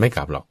ซึ่งมันไม่ก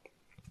ลับหรอก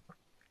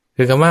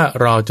คือคำว่า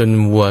รอจน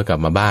วัวกลับ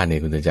มาบ้านเนี่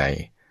ยคุณใจ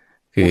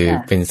คือ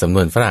เป็นสำน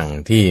วนฝรั่ง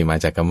ที่มา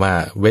จากคำว่า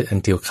wait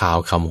until cow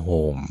come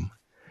home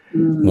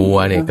วัว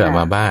เนี่ยกลับ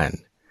มาบ้าน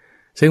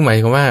ซึ่งหมาย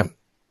ความว่า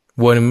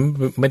วัว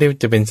ไม่ได้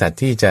จะเป็นสัตว์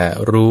ที่จะ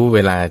รู้เว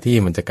ลาที่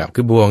มันจะกลับ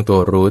คือวัวตัว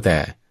รู้แต่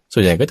ส่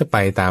วนใหญ่ก็จะไป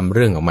ตามเ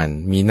รื่องของมัน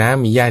มีน้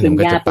ำมีหญ้าเนี่ยมั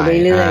นก็จะไป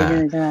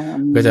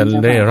ก็จะ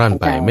เร่ร่อน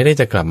ไปไม่ได้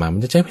จะกลับมามั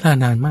นจะใช้เวลา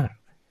นานมาก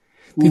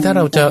ที่ถ้าเ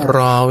ราจะร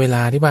อเวล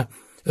าที่ว่า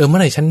เมื่อ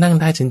ไหร่ฉันนั่ง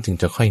ได้ฉันถึง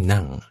จะค่อย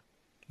นั่ง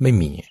ไม่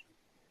มี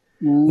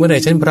เมื่อไหร่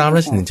ฉันพร้อมแล้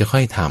วฉันถึงจะค่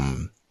อยท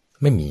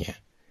ำไม่มี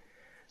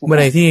เมื่อไ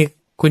หร่ที่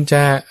คุณจ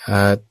ะ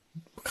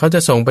เขาจะ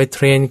ส่งไปเท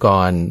รนก่อ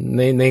น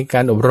ในกา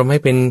รอบรมให้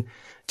เป็น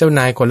เจ้าน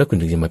ายก่อนแล้วคุณ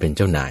ถึงจะมาเป็นเ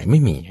จ้านายไ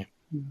ม่มี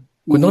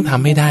คุณต้องท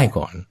ำให้ได้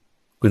ก่อน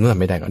คุณต้องทำ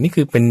ให้ได้ก่อนนี่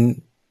คือเ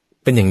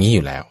ป็นอย่างนี้อ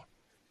ยู่แล้ว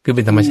คือเ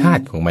ป็นธรรมชา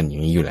ติของมันอย่า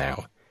งนี้อยู่แล้ว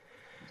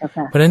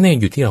เพราะฉะนั้นเนี่ย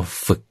อยู่ที่เรา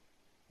ฝึก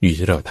อยู่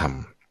ที่เราท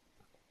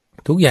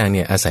ำทุกอย่างเ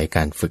นี่ยอาศัยก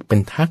ารฝึกเป็น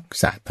ทัก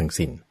ษะทั้ง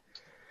สิ้น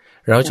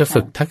เราจะ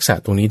ฝึกทักษะ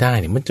ตรงนี้ได้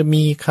เนี่ยมันจะ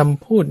มีค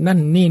ำพูดนั่น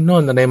นี่โน่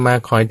นอะไรมา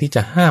คอยที่จ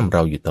ะห้ามเร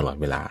าอยู่ตลอด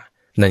เวลา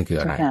นั่นคือ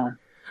อะไร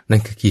นั่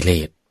นคือกิเล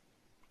ส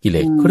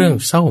เครื่อง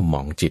เศร้าหม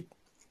องจิต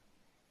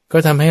ก็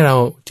ทำให้เรา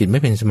จิตไม่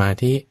เป็นสมา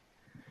ธิ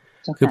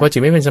คือพอจิ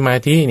ตไม่เป็นสมา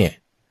ธิเนี่ย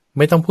ไ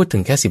ม่ต้องพูดถึ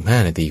งแค่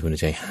15 นาทีคุณ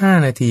ใจ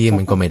5 นาที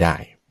มันก็ไม่ได้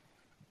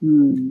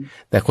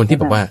แต่คนที่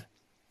บอกว่า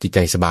จิตใจ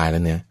สบายแล้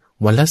วเนี่ย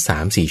วันละ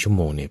 3-4 ชั่วโ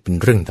มงเนี่ยเป็น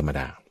เรื่องธรรม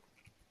ดา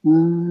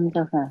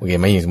โอเค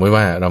ไหมอย่างสมมติ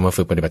ว่าเรามา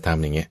ฝึกปฏิบัติธรรม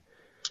อย่างเงี้ย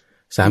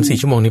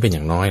3-4 ชั่วโมงนี้เป็นอ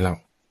ย่างน้อยแล้ว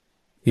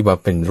ที่บอก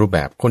เป็นรูปแบ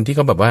บคนที่เข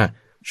าแบบว่า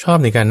ชอบ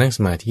ในการนั่งส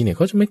มาธิเนี่ยเ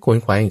ขาจะไม่ขวน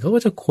ขวายเขาก็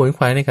จะขวนข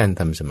วายในการ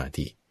ทำสมา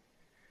ธิ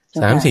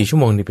3-4 ชั่ว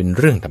โมงนี่เป็น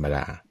เรื่องธรรมด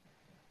า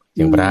อ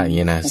ย่างพระอย่างเ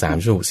งี้ยนะ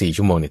3-4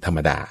 ชั่วโมงเนี่ยธรรม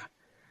ดา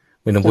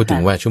ไม่ต้องพูดถึ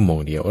งว่าชั่วโมง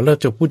เดียวเรา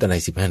จะพูดอะไร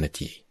15 นา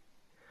ที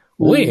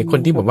โอ้ยคน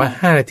ที่บอกว่า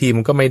5 นาที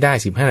มันก็ไม่ได้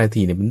15 นา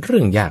ทีเนี่ยเป็นเรื่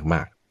องยากม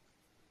าก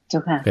เ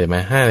ข้าใจไหม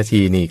5 นาที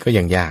นี่ก็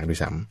ยังยากด้วย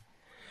ซ้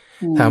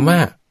ำถามว่า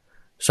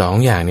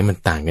2 อย่างนี้มัน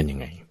ต่างกันยัง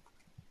ไง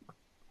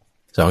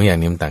2 อย่าง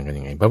นี้มันต่างกัน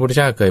ยังไงพระพุทธเ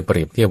จ้าเคยเป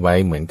รียบเทียบไว้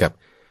เหมือนกับ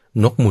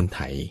นกมูลไถ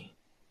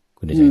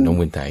คุณได้ยินนก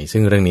มูลไถซึ่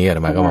งเรื่องนี้อาต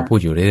มาก็มาพูด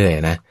อยู่เรื่อย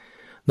ๆนะ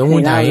นกมู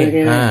ลไถ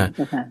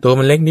ตัว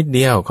มันเล็กนิดเ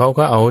ดียวเขา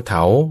ก็เอาเถ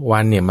าวั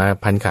ลย์เนี่ยมา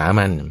พันขา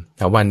มันเ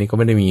ถาวัลย์นี้ก็ไ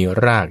ม่ได้มี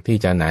รากที่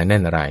จะหนาแน่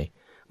นอะไร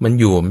มัน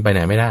อยู่มันไปไหน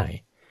ไม่ได้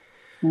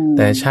แ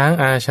ต่ช้าง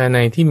อาชาไน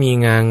ที่มี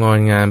งางอน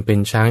งามเป็น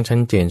ช้างชั้น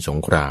เจนสง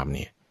ครามเ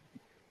นี่ย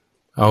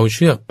เอาเ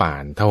ชือกป่า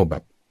นเท่าแบ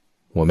บ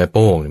หัวแม่โ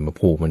ป้งเนี่ยมา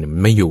ผูกมัน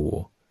ไม่อยู่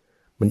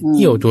มันเ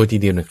อี้ยวตัวที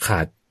เดียวเนี่ยขา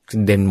ด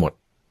เด่นหมด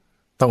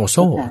ต้องเอาโ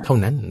ซ่เท่า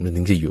นั้นมัน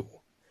ถึงจะอยู่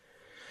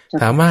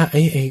ถามว่าไ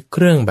อ้เค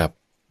รื่องแบบ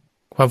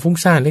ความฟุ้ง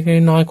ซ่านเล็ก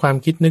น้อยความ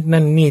คิดนึก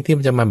นั่นนี่ที่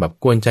มันจะมาแบบ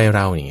กวนใจเ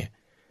ราอย่างเงี้ย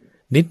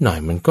นิดหน่อย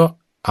มันก็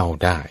เอา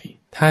ได้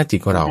ถ้าจิต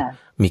ของเรา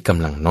มีก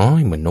ำลังน้อย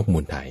เหมือนนกมู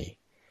ลไถ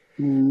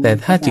แต่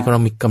ถ้าจิตของเร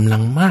ามีกำลั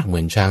งมากเหมื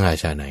อนช้างอา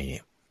ชาไนเนี่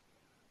ย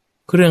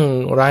เครื่อง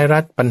ร้ายรั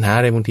ดปัญหาอ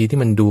ะไรบางทีที่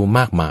มันดูม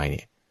ากมายเ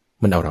นี่ย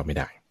มันเอาเราไม่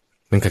ได้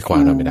มันขัดขวา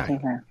งเราไม่ได้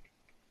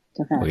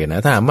โอเคนะ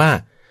ถ้าถามว่า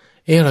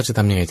เราจะท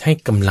ำยังไงให้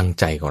กำลัง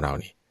ใจของเรา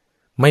เนี่ย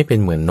ไม่เป็น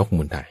เหมือนนก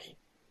มูลไทย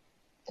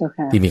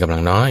ที่มีกำลั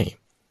งน้อย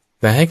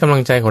แต่ให้กำลั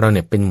งใจของเราเ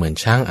นี่ยเป็นเหมือน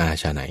ช้างอา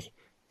ชาไน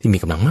ที่มี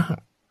กำลังมาก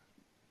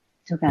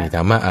นี่ถ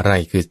ามว่าอะไร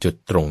คือจุด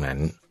ตรงนั้น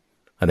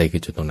อะไรคื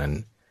อจุดตรงนั้น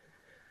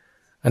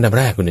อันดับแ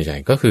รกคุณใจ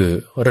ก็คือ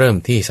เริ่ม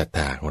ที่ศรัทธ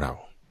าของเรา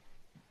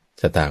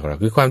ศรัทธาของเรา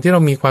คือความที่เร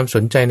ามีความส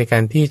นใจในกา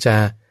รที่จะ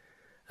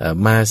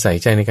มาใส่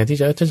ใจในการที่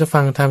จะ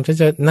ฟังธรรม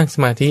จะนั่งส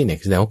มาธิเนี่ย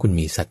แสดงว่าคุณ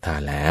มีศรัทธา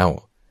แล้ว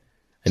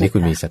อันนี้คุ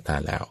ณมีศรัทธา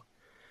แล้ว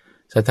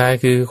ศรัทธา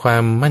คือควา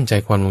มมั่นใจ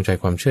ความลงใจ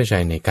ความเชื่อใจ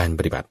ในการป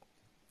ฏิบัติ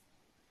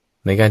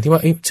ในการที่ว่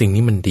าสิ่ง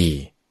นี้มันดี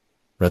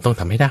เราต้อง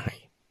ทำให้ได้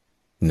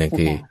นั่น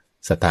คือ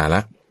ศรัทธาล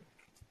ะ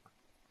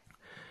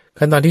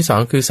ขั้นตอนที่สอง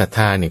คือศรัทธ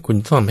าเนี่ยคุณ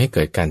ต้องทำให้เ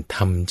กิดการท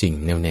ำจริง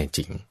แน่วแน่จ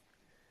ริง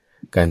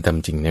การท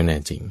ำจริงแน่วแน่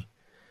จริง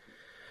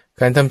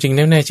การทำจริงแ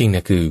น่วแน่จริงเ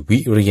นี่ยคือวิ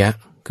ริยะ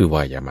คือว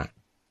ายามะ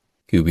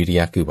คือวิริย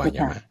ะคือวาย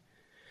ามะ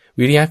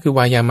วิริยะคือว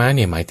ายามะเ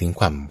นี่ยหมายถึง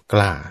ความก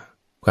ล้า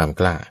ความ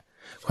ก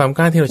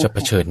ล้าที่เราจะเผ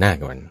ชิญหน้า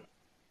กับมัน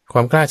คว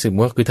ามกล้าสึก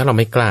ว่าคือถ้าเรา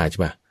ไม่กล้าใช่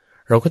ป่ะ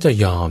เราก็จะ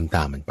ยอมต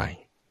ามมันไป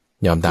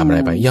ยอมตามอะไร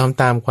ไปยอม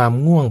ตามความ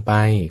ง่วงไป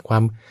ควา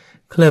ม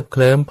เคลิบเค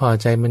ลิ้มพอ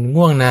ใจมัน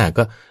ง่วงหน้า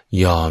ก็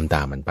ยอมต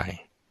ามมันไป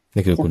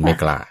นี่คือคุณไม่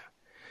กล้า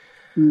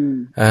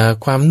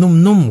ความ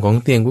นุ่มๆของ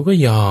เตียงคุณก็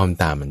ยอม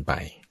ตามมันไป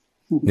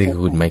นี่คือ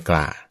คุณไม่ก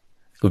ล้า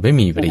คุณไม่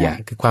มีวิริยะ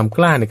คือความก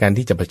ล้าในการ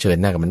ที่จะเผชิญ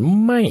หน้ากับมัน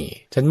ไม่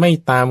ฉันไม่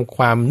ตามค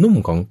วามนุ่ม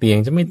ของเตียง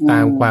ฉันไม่ตา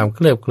มความเค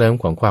ลิบเคลิ้ม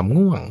ของความ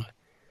ง่วง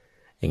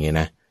อย่างเงี้ย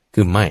นะ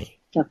คือไม่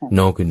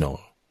no คือ no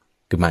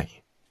คือไม่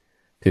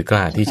คือก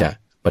ล้าที่จะ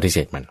ปฏิเส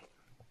ธมัน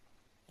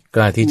ก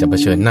ล้าที่จะเผ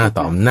ชิญหน้าต่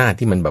ออำนาจ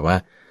ที่มันแบบว่า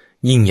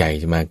ยิ่งใหญ่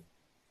จะมา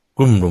ก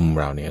ลุ่มรุม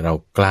เราเนี่ยเรา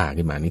กล้า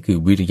ขึ้นมานี่คือ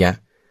วิริยะ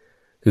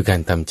คือการ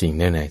ทำจริง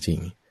แน่ๆจริง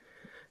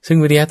ซึ่ง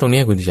วิริยะตรง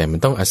นี้คุณใจมั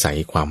นต้องอาศัย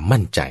ความ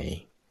มั่นใจ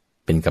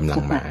เป็นกำลั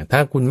งมาถ้า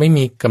คุณไม่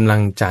มีกำลั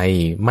งใจ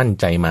มั่น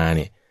ใจมาเ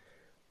นี่ย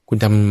คุณ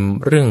ท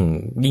ำเรื่อง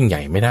ยิ่งให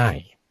ญ่ไม่ได้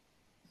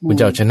คุณ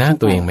จะเอาชนะ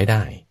ตัวเองไม่ไ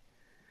ด้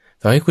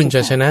ต่อให้คุณจ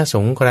ะชนะส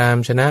งคราม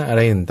ชนะอะไ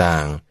รต่า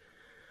ง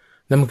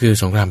ๆนั่นมันคือ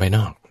สงครามภายน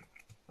อก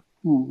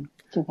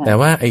แต่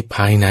ว่าไอ้ภ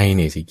ายใน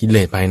นี่สิกิเล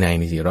สภายใน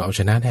นี่สิเราเอา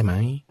ชนะได้ไหม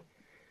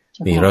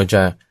นี่เราจ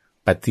ะ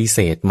ปฏิเส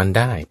ธมัน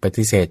ได้ป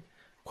ฏิเสธ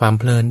ความ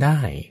เพลินได้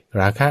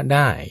ราคะไ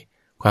ด้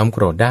ความโก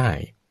รธได้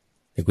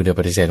แต่คุณจะ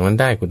ปฏิเสธมัน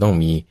ได้คุณต้อง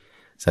มี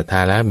ศรัทธา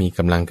และมีก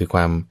ำลังคือค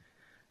วาม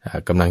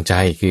กำลังใจ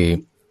คือ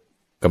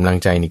กำลัง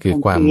ใจนี่คือ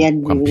ความ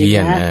เพีย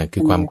รคื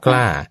อความก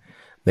ล้า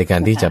ในกา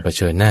รที่จะเผ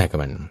ชิญหน้ากับ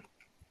มัน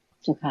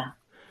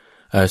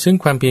ซึ่ง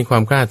ความเพียรควา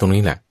มกล้าตรง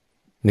นี้แหละ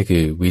นี่คื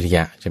อวิริย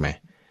ะใช่ไหม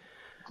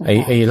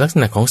ไอ้ลักษ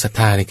ณะของศรัท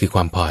ธานี่คือค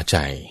วามพอใจ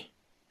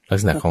ลัก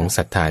ษณะของศ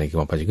รัทธานี่คือ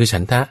ความพอใจคือฉั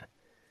นทะ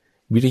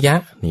วิริยะ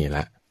นี่แหล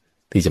ะ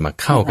ที่จะมา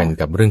เข้ากัน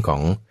กับเรื่องขอ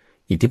ง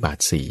อิทธิบาท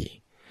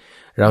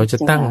4เราจะ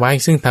ตั้งไว้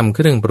ซึ่งทำเค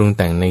รื่องปรุงแ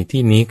ต่งใน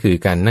ที่นี้คือ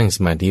การนั่งส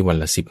มาธิวัน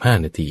ละ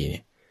15 นาทีเนี่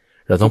ย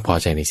เราต้องพอ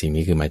ใจในสิ่ง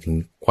นี้คือหมายถึง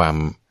ควา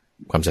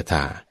มศรัทธ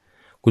า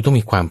คุณต้อง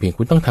มีความเพียร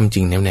คุณต้องทำจ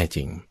ริงแน่จ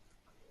ริง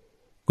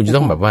คุณจะ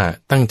ต้องแบบว่า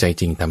ตั้งใจ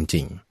จริงทำจ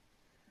ริง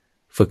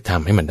ฝึกท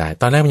ำให้มันได้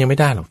ตอนแรกมันยังไม่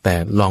ได้หรอกแต่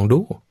ลองดู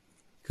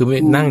คือ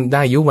นั่งไ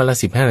ด้ยุวันละ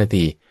15 นา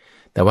ที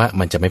แต่ว่า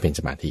มันจะไม่เป็น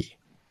สมาธิ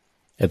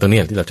ไอ้ตรงนี้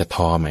ที่เราจะ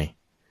ท้อไหม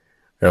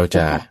เราจ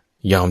ะ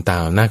ยอมตา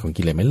มหน้าของ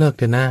กิเลสไม่เลิกเ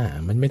ถอะหน้า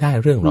มันไม่ได้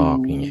เรื่องหรอก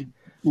อย่างเงี้ย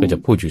ก็จะ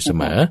พูดอยู่เส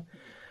มอ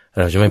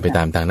เราจะไม่ไปต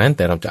ามทางนั้นแ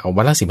ต่เราจะเอา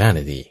วันละ15 น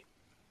าที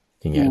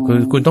อย่างเงี้ยคือ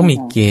คุณต้องมี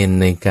เกณฑ์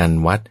ในการ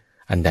วัด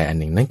อันใดอัน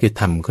หนึ่งนั่นคือ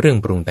ทำเครื่อง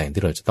ปรุงแต่ง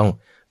ที่เราจะต้อง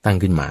ตั้ง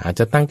ขึ้นมาอาจ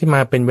จะตั้งขึ้นมา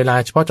เป็นเวลา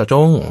เฉพาะเจาะจ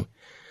ง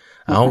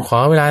เอาขอ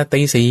เวลา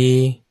ตี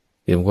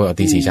 4เดี๋ยวก็เอา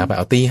ตี 4เช้าไปเ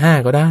อาตี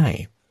 5ก็ได้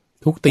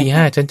ทุกตี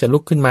 5ฉันจะลุ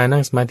กขึ้นมานั่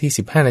งสมาธิ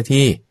15 นา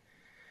ที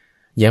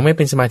ยังไม่เ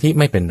ป็นสมาธิ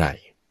ไม่เป็นไร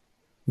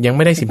ยังไ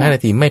ม่ได้15 น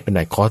าทีไม่เป็นไ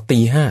รขอตี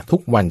 5ทุ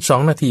กวัน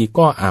2 นาที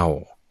ก็เอา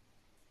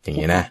อย่าง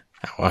นี้นะ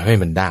เอาให้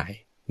มันได้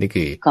นี่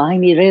คือขอให้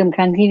มีเริ่มค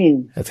รั้งที่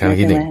1ครั้ง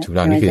ที่1ถูก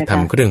ต้องนี่คือท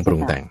ำเครื่องปรุ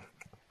งแต่ง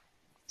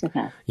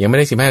ยังไม่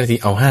ได้15 นาที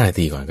เอา5 นา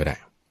ทีก่อนก็ได้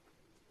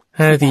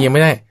5 นาทียังไ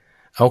ม่ได้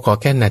เอาขอ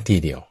แค่นาที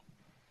เดียว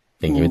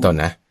อย่างนี้เป็นต้น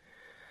นะ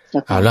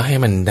เอาแล้วให้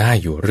มันได้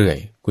อยู่เรื่อย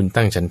คุณ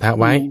ตั้งฉันทะ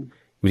ไว้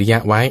วิริยะ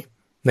ไว้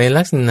ใน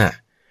ลักษณะ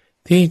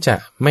ที่จะ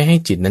ไม่ให้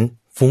จิตนั้น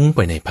ฟุ้งไป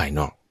ในภายน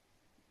อก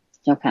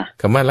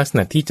คำว่าลักษณ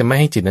ะที่จะไม่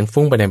ให้จิตนั้น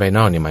ฟุ้งไปในภายน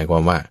อกเนี่ยหมายควา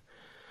มว่า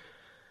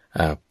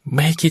ไ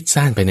ม่ให้คิด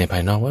ซ่านไปในภา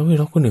ยนอกว่า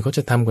แล้วคนอื่นเขาจ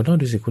ะทำกัน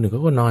ดูสิคนอื่นเข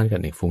าก็นอนกั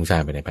นนี่ฟุ้งซ่า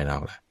นไปในภายนอ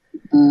กละ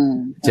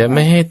จะไ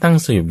ม่ให้ตั้ง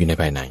สงบอยู่ใน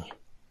ภายใน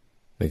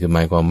นี่คือหม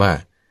ายความว่า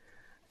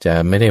จะ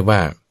ไม่ได้ว่า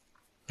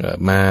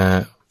มา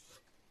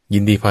ยิ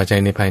นดีพอใจ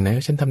ในภายใน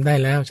ฉันทำได้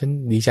แล้วฉัน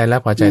ดีใจแล้ว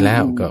พอใจแล้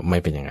วก็ไม่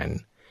เป็นอย่างนั้น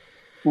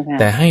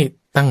แต่ให้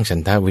ตั้งฉัน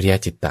ทะวิริยะ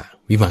จิตตะ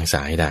วิมังส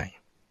าให้ได้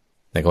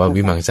แต่ก็ว่า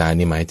วิมังสา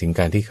นี่หมายถึง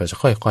การที่เขาจะ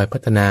ค่อยๆพั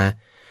ฒนา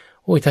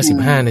โอ้ยถ้า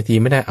15 นาที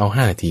ไม่ได้เอา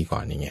5 นาทีก่อ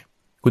นอย่างเงี้ย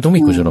คุณต้อง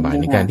มีกุศโลบาย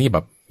ในการที่แบ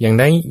บอย่าง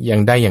ใดอย่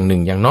างหนึ่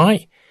งอย่างน้อย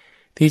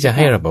ที่จะใ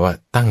ห้เราแบบว่า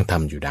ตั้งท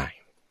ำอยู่ได้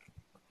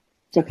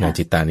นะ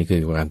จิตตานี่คื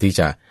อการที่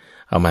จะ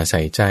เอามาใ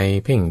ส่ใจ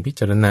เพ่งพิ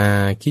จารณา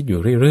คิดอยู่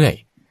เรื่อย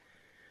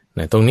ๆน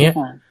ะตรงเนี้ย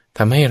ท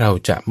ำให้เรา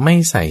จะไม่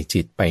ใส่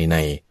จิตไปใน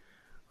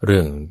เรื่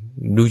อง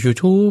ดู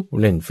YouTube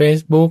เล่น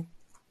Facebook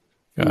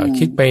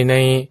คิดไปใน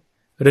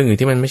เรื่องอื่น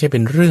ที่มันไม่ใช่เป็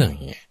นเรื่องอ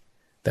ย่างเงี้ย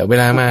แต่เว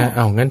ลามาเอ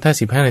างั้นถ้า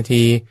15 นา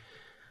ที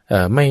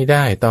ไม่ไ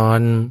ด้ตอน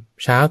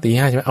เช้าตี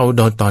 5ใช่ไหมเอา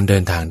ตอนเดิ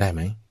นทางได้ไห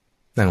ม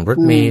นั่งรถ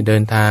เมล์เดิ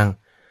นทาง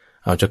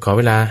เอาจะขอเ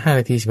วลา5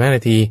 นาที15 น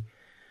าที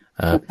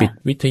ปิด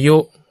วิทยุ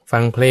ฟั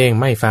งเพลง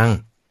ไม่ฟัง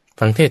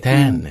เทศแท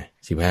น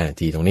15 นา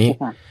ทีตรงนี้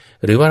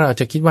หรือว่าเรา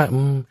จะคิดว่า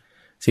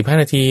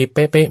15 นาทีเ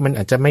ป๊ะๆมันอ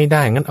าจจะไม่ไ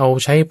ด้งั้นเอา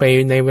ใช้ไป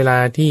ในเวลา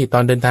ที่ตอ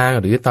นเดินทาง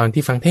หรือตอน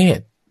ที่ฟังเทศ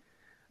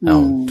เอา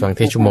ฟังเท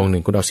ศชั่วโมงหนึ่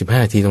งคุณเอา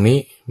15 นาทีตรงนี้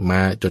มา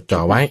จดจ่อ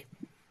ไว้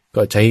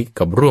ก็ใช้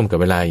กับร่วมกับ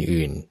เวลา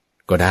อื่น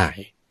ก็ได้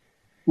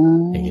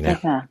อย่างนี้นะ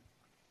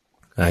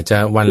อาจจะ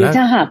วันละ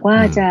ถ้าหากว่า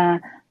จะ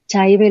ใ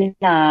ช้เว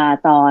ลา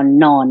ตอน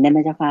นอนได้ไหม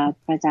เจ้าค่ะ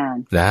พระอาจาร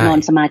ย์นอน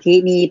สมาธิ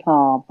นี่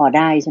พอไ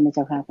ด้ใช่ไหมเ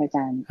จ้าค่ะพระอาจ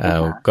ารย์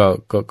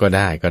ก็ไ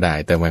ด้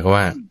แต่หมายความ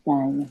ว่า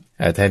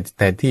แ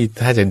ต่ที่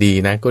ถ้าจะดี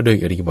นะก็โดย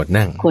อิริยาบถ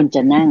นั่งควรจ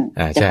ะนั่ง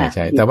ใ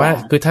ช่แต่ว่า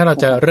คือถ้าเรา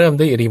จะเริ่ม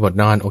ด้วยอิริยาบถ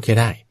นอนโอเค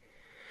ได้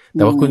แ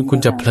ต่ว่าคุณ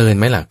จะเพลิน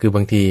ไหมล่ะคือบ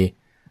างที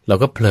เรา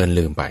ก็เพลิน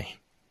ลืมไป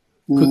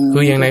คื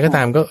ออย่างไรก็ต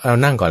ามก็เอา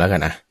นั่งก่อนแล้วกั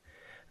นนะ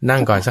นั่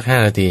งก่อนสัก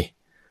5 นาที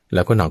แ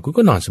ล้วก็นอนคุณ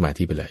ก็นอนสมา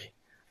ธิไปเลย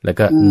แล้ว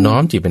ก็น้อ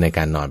มจิตไปในก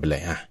ารนอนไปเล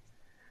ย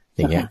อ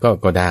ย่างเงี้ย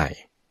ก็ได้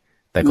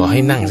แต่ขอใ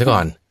ห้นั่งซะก่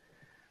อน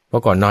เพรา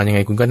ะก่อนนอนยังไง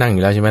คุณก็นั่งอ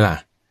ยู่แล้วใช่ไหมล่ะ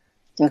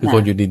คือค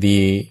นอยู่ดี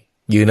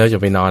ๆยืนแล้วจะ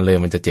ไปนอนเลย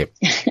มันจะเจ็บ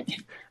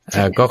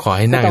ก็ขอใ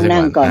ห้นั่งซะ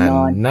ก่อน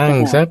นั่ง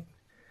สัก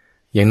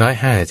อย่างน้อย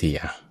5 นาที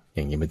อ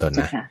ย่างนี้เป็นต้น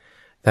นะ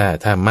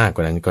ถ้ามากก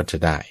ว่านั้นก็จะ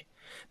ได้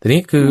ที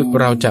นี้คือ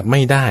เราจะไม่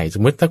ได้ส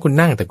มมติถ้าคุณ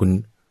นั่งแต่คุณ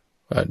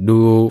ดู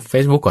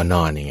Facebook ก่อนน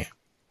อนอย่างเงี้ย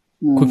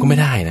คุณก็ไม่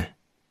ได้นะ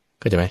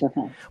เข้าใจไหม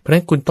เพราะฉะ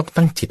นั้นคุณต้อง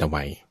ตั้งจิตเอาไ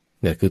ว้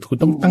เนี่ยคือคุณ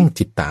ต้องตั้ง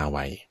จิตตาไ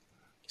ว้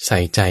ใส่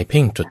ใจเ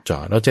พ่งจดจ่อ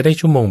เราจะได้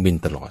ชั่วโมงบิน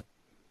ตลอด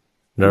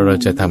เรา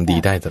จะทำดี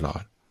ได้ตลอ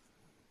ด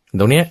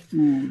ตรงเนี้ย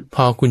พ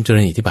อคุณเจริ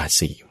ญอิทธิบาท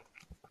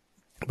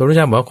4พระพุทธเ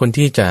จ้าบอกว่าคน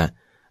ที่จะ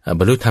บ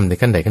รรลุธรรมใน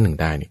ขั้นใดขั้นหนึ่ง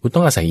ได้เนี่ยคุณต้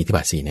องอาศัยอิทธิบ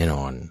าท4แน่น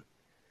อน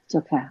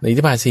ในอิท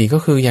ธิบาท4ก็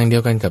คืออย่างเดีย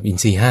วกันกับอิน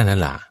ทรีย์5นั่น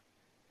แหละ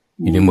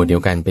อยู่ในหมวดเดีย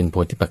วกันเป็นโพ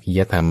ธิปักขิย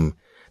ธรรม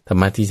ธรร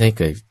มะที่ให้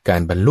เกิดกา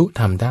รบรรลุ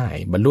ธรรมได้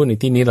บรรลุใน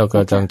ที่นี้เราก็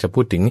จะ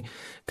พูดถึง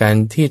การ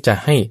ที่จะ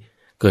ให้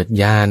เกิด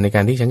ญาณในก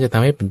ารที่ฉันจะท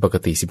ำให้เป็นปก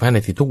ติ15 น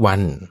าทีทุกวั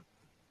น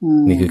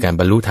นี่คือการ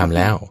บรรลุธรรมแ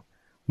ล้ว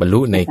บรรลุ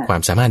ในควา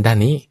มสามารถด้าน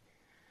นี้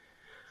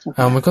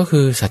มันก็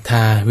คือศรัทธ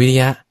าวิริ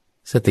ยะ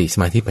สติส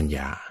มาธิปัญญ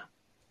า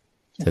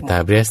ศรัทธา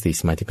วิริยะสติ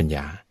สมาธิปัญญ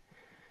า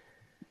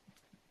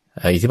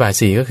อิทธิบาท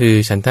4ก็คือ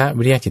ฉันทะ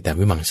วิริยะจิตต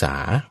วิมังสา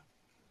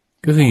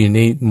ก็คืออยู่ใน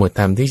หมวดธ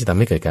รรมที่จะทำใ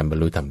ห้เกิดการบร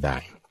รลุธรรมได้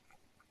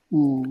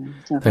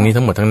ทั้งนี้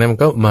ทั้งหมดทั้งนั้นมัน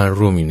ก็มา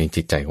รวมอยู่ใน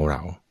จิตใจของเร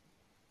า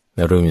แล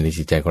ะรวมอยู่ใน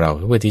จิตใจของเรา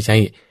เพื่อที่ใช้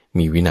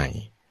มีวินัย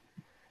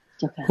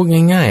พูด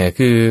ง่ายๆ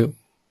คือ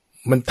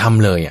มันท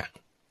ำเลย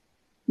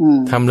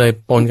ทำเลย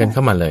ปนกันเข้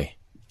ามาเลย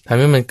ทำ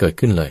ให้มันเกิด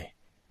ขึ้นเลย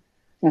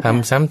ท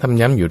ำซ้ำทำ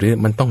ย้ำอยู่เรื่อย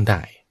มันต้องไ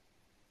ด้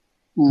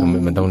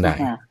มันต้องได้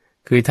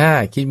คือถ้า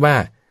คิดว่า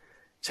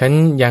ฉัน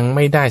ยังไ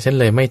ม่ได้ฉัน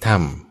เลยไม่ท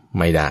ำ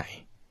ไม่ได้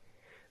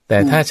แต่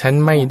ถ้าฉัน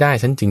ไม่ได้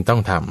ฉันจึงต้อ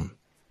งท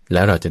ำแ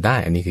ล้วเราจะได้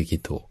อันนี้คือคิ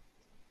ดถูก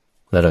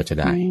แล้วเราจะ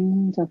ได้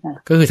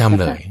ก็คือทำ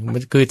เลย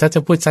คือถ้าจะ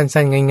พูด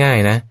สั้นๆง่าย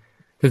ๆนะ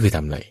ก็คือท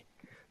ำเลย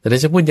แต่ถ้า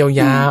จะพูดยา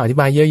วๆอธิ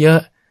บายเยอ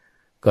ะ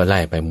ๆก็ไล่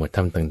ไปหมวดธ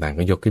รรมต่างๆ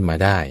ก็ยกขึ้นมา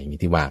ได้อย่า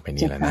งที่ว่าไป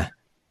นี่แหละนะ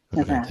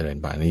เจริญ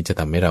บารนี้จะ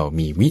ทำให้เรา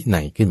มีวิ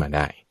นัยขึ้นมาไ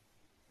ด้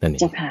นั่นเอ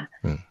งเจ้าค่ะ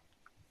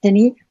ที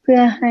นี้เพื่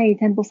อให้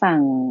ท่านผู้ฟัง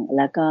แ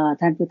ล้วก็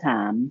ท่านผู้ถ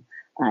าม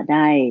ไ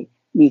ด้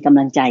มีกำ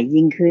ลังใจ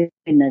ยิ่งขึ้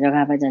นนะเจ้าค่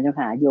ะพระอาจารย์เจ้า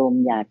ค่ะโยม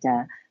อยากจะ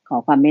ขอ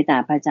ความเมตตา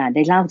พระอาจารย์ไ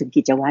ด้เล่าถึง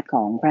กิจวัตรข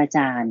องพระอาจ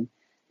ารย์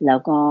แล้ว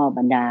ก็บ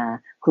รรดา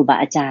ครูบา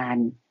อาจาร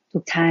ย์ทุ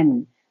กท่าน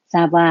ทร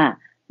าบว่า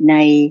ใน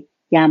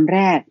ยามแร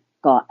ก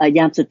ก็ย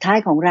ามสุดท้าย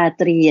ของรา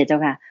ตรีเจ้า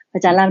ค่ะพระ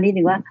อาจารย์เล่านิด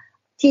นึงว่า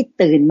ที่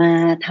ตื่นมา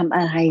ทำอ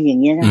ะไรอย่า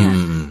งเงี้ยนะคะ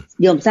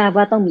โยมทราบ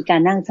ว่าต้องมีกา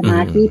รนั่งสมา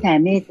ธิแผ่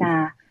เมตตา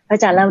พระอ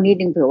าจารย์เล่านิด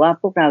นึงเผื่อว่า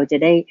พวกเราจะ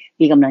ได้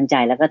มีกำลังใจ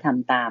แล้วก็ท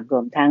ำตามร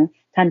วมทั้ง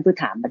ท่านผู้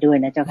ถามมาด้วย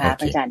นะเจ้าค่ะ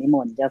พระอาจารย์นิม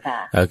นต์เจ้าค่ะ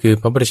คือ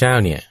พระพุทธเจ้า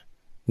เนี่ย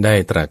ได้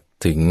ตรัส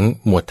ถึง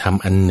หมวดธรรม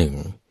อันหนึ่ง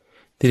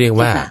ที่เรียก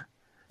ว่า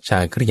ชา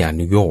คริยา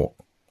นุโยค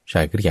ช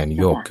าคริยานุ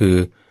โยคคือ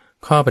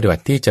ข้อปฏิบั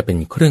ติที่จะเป็น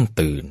เครื่อง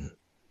ตื่น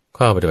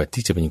ข้อปฏิบัติ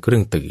ที่จะเป็นเครื่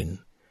องตื่น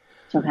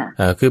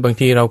คือบาง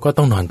ทีเราก็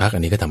ต้องนอนพักอั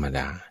นนี้ก็ธรรมด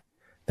า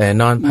แต่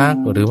นอนพัก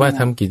หรือว่า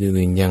ทำกิจ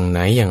อื่นอย่างไหน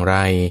อย่างไร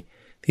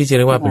ที่จะเ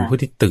รียกว่าเป็นผู้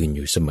ที่ตื่นอ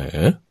ยู่เสมอ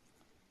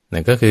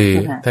นั่นก็คือ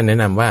ท่านแนะ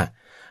นำว่า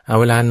เอา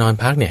เวลานอน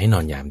พักเนี่ยให้น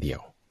อนยามเดียว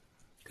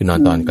คือนอน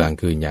ตอนกลาง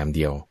คืนยามเ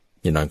ดียว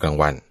อย่านอนกลาง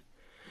วัน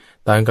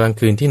ตอนกลาง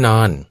คืนที่นอ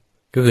น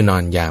ก็คือนอ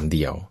นยามเ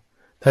ดียว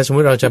ถ้าสมมุ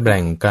ติเราจะแบ่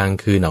งกลาง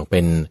คืนออกเป็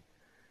น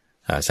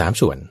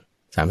3 ส่วน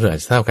อาจ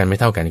จะเท่ากันไม่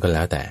เท่ากันก็แ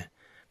ล้วแต่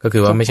ก็คื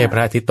อว่าไม่ใช่พร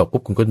ะอาทิตย์ตกปุ๊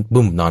บคุณก็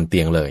บุ้มนอนเตี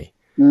ยงเลย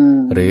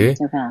หรือ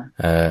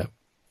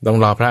ต้อง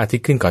รอพระอาทิต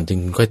ย์ขึ้นก่อนจึง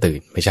ค่อยตื่น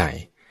ไม่ใช่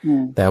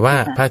แต่ว่า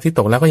พระอาทิตย์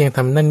ตกแล้วก็ยังท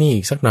ำนั่นนี่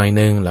อีกสักหน่อย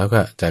นึงแล้วก็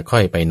จะค่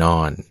อยไปนอ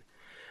น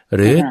ห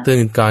รือตื่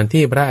นก่อน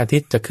ที่พระอาทิ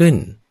ตย์จะขึ้น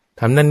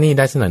ทำนั่นนี่ไ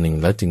ด้สักหน่อยนึง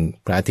แล้วจึง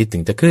พระอาทิตย์ถึ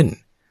งจะขึ้น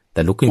แ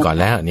ต่ลุกขึ้นก่อน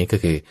แล้วอันนี้ก็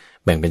คือ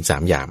แบ่งเป็น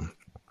3 ยาม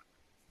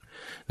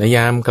ในย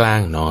ามกลา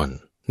งนอน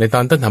ในต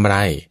อนต้นทำอะไร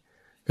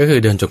ก็คือ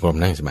เดินจงกรม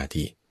นั่งสมา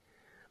ธิ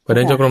พอเ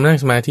ดินจงกรมนั่ง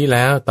สมาธิแ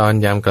ล้วตอน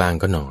ยามกลาง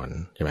ก็นอน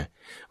ใช่ไหม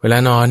เวลา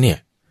นอนเนี่ย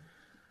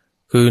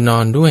คือนอ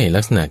นด้วย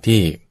ลักษณะ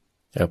ที่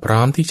พร้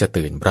อมที่จะ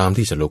ตื่นพร้อม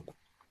ที่จะลุก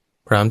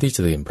พ ร้อมที่จ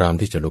ะตื่นพร้อม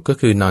ที่จะลุกก็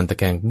คือนอนตะ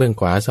แคงเบื้อง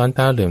ขวาซ้อนเ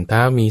ท้าเหลื่อมเท้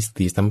ามีส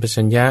ติสัมป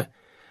ชัญญะ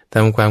ท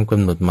ำความก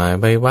ำหนดหมาย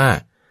ไว้ว่า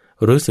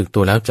รู้สึกตั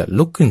วแล้วจะ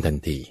ลุกขึ้นทัน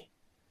ที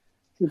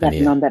คือแบบ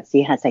นอนแบบสี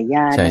หสยญ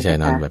าใช่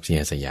ๆนอนแบบสี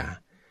หสยญา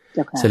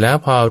เสร็จแล้ว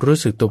พอรู้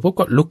สึกตัวปุ๊บ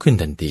ก็ลุกขึ้น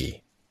ทันที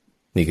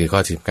นี่คือข้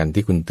อสำคัญ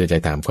ที่คุณเตือนใจ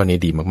ตามข้อนี้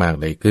ดีมากๆ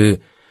เลยคือ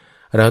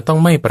เราต้อง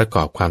ไม่ประก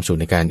อบความสุข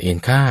ในการเอน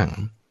ข้าง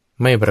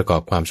ไม่ประกอ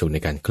บความสุขใน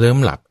การเคลิ้ม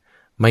หลับ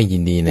ไม่ยิ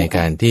นดีในก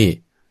ารที่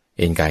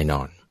เอนกายน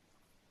อน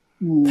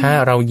ถ้า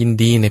เรายิน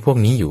ดีในพวก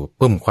นี้อยู่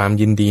ปุ่มความ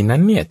ยินดีนั้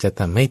นเนี่ยจะ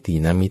ทำให้ตี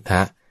นามิท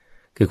ะ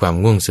คือความ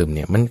ง่วงซึมเ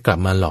นี่ยมันกลับ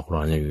มาหลอกหล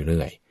อนอยู่เ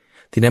รื่อย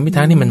ตีนามิท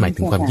ะนี่มันหมาย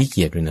ถึงความขี้เ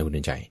กียจด้วยนะคุณเ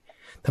ตือนใจ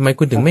ทำไม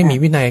คุณถึงไม่มี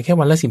วินัยแค่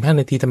วันละ15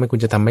 นาทีทำไมคุณ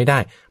จะทำไม่ได้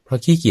เพราะ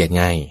ขี้เกียจ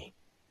ไง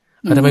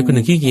ทำไมคุณ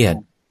ถึงขี้เกียจ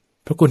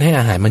เพราะคุณให้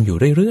อาหารมันอยู่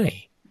เรื่อย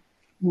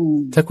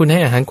ๆถ้าคุณให้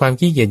อาหารความ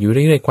ขี้เกียจอยู่เ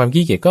รื่อยๆความ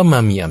ขี้เกียจก็มา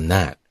มีอำน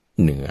าจ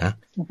เหนือ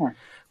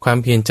ความ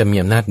เพียรจะมี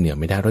อำนาจเหนือ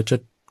ไม่ได้เราจะ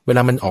เวล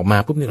ามันออกมา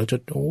ปุ๊บเนี่ยเราจะ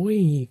โอ้ย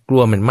กลั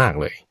วมันมาก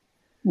เลย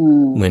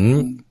เห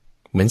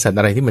มือนสัตว์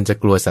อะไรที่มันจะ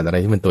กลัวสัตว์อะไร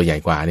ที่มันตัวใหญ่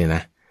กว่าเนี่ยน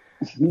ะ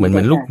เหมื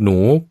อนลูกหนู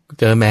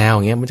เจอแมวอ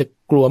ย่างเงี้ยมันจะ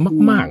กลัว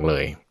มากๆเล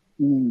ย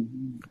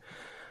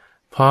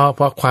พอ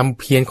ความ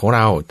เพียรของเร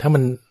าถ้ามั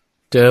น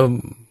เจอ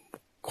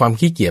ความ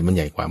ขี้เกียจมันใ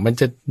หญ่กว่ามัน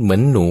จะเหมือ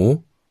นหนู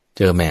เ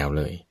จอแมว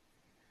เลย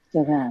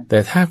แต่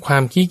ถ้าควา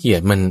มขี้เกีย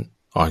จมัน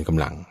อ่อนก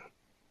ำลัง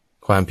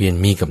ความเพียร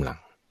มีกำลัง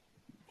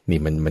นี่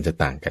มันจะ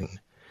ต่างกัน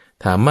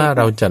ถามว่าเ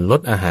ราจะล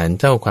ดอาหาร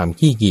เจ้าความ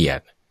ขี้เกีย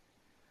จ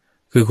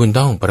คือคุณ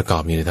ต้องประกอ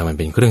บอยู่ในธรรมมัน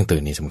เป็นเครื่องตื่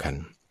นนี่สำคัญ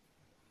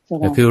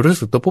ก็คือรู้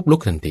สึกตัวปุ๊บลุ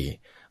กทันที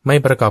ไม่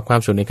ประกอบความ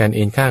สุขในการเอ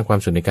นข้างความ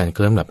สุขในการเค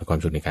ลิ้มหลับความ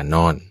สุขในการน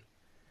อน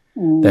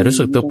แต่รู้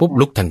สึกตัวปุ๊บ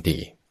ลุกทันที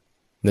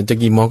นั่นจะ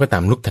กี่โมงก็ตา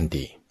มลุกทัน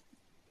ที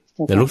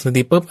แต่ลุกทัน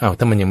ทีปุ๊บ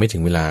ถ้ามันยังไม่ถึ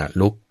งเวลา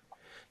ลุก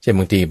เช่น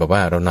บางทีแบบว่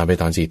าเรานอนไป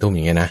ตอน4 ทุ่มอ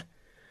ย่างเงี้ยนะ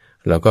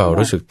แล้วก็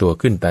รู้สึกตัว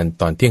ขึ้น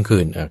ตอนเที่ยงคื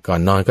นก่อน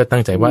นอนก็ตั้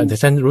งใจว่าถ้า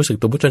ฉันรู้สึก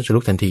ตัวปุ๊บฉันจะลุ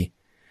กทันที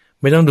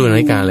ไม่ต้องดูนา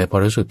ฬิกาเลยพอ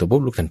รู้สึกตัวปุ๊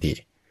บลุกทันที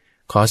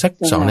ขอสัก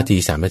2 นาที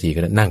3 นาทีก็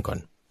ได้นั่งก่อน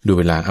ดู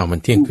เวลามัน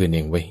เที่ยงคืนเอ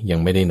งเว้ยยัง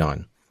ไม่ได้นอน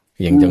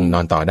ยังน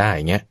อนต่อได้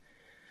อย่างเงี้ย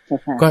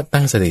ก็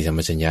ตั้งสติสัมป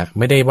ชัญญะ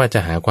ไม่ได้ว่าจะ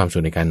หาความสุ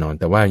ขในการนอน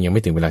แต่ว่ายังไ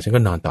ม่ถึงเวลาฉัน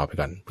ก็นอนต่อไป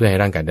ก่อนเพื่อให้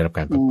ร่างกายได้รับก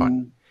ารพักผ่อน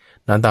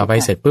นอนต่อไป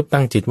เสร็จปุ๊บ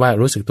ตั้งจิตว่า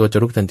รู้สึกตัวจะ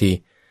ลุกทันที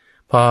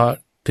พอ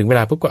ถึงเวล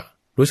าปุ๊บก็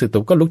รู้สึกตั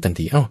วก็ลุกทัน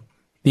ที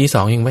ตี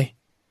 2ยังไหม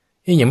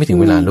ยังไม่ถึง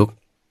เวลาลุก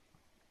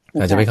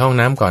อาจจะไปเข้าห้อง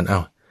น้ำก่อน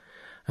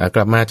ก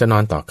ลับมาจะนอ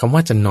นต่อคำว่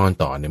าจะนอน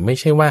ต่อเนี่ยไม่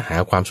ใช่ว่าหา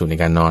ความสุขใน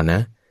การนอนน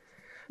ะ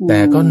แต่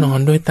ก็นอน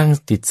ด้วยตั้ง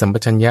จิตสัมป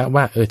ชัญญะ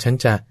ว่าฉัน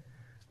จะ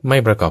ไม่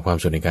ประกอบความ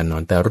สุขในการนอ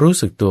นแต่รู้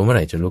สึกตัวเมื่อไห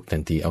ร่จะลุกทั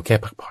นทีเอาแค่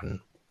พักผ่อน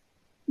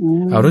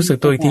รู้สึก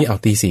ตัวอีกที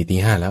ตี 4 ตี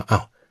 5แล้ว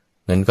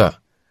งั้นก็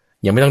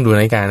ยังไม่ต้องดูน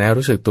าฬิกานะ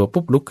รู้สึกตัว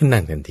ปุ๊บลุกขึ้น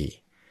นั่งทันที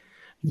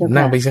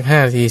นั่งไปสัก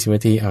5 นาที10 น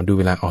าทีดู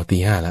เวลาตี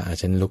 5แล้ว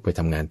ฉันลุกไปท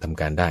ำงานทำ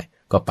การได้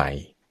ก็ไป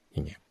อย่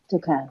างเงี้ย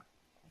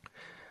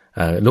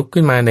ลุก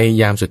ขึ้นมาใน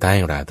ยามสุดท้าย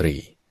ของราตรี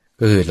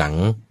ก็คือหลัง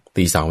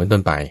ตี 2เป็นต้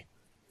นไป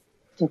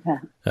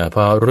พ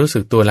อรู้สึ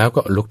กตัวแล้ว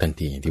ก็ลุกทัน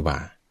ทีที่ว่า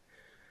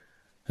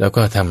แล้ว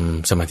ก็ท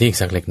ำสมาธิอีก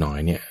สักเล็กน้อย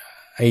เนี่ย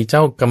ไอ้เจ้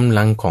ากำ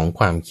ลังของ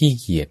ความขี้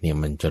เกียจเนี่ย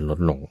มันจะลด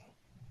ลง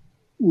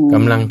ก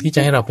ำลังที่จ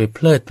ะให้เราไปเพ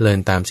ลิดเพลิน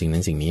ตามสิ่งนั้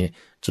นสิ่งนี้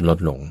จะลด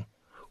ลง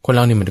คนเร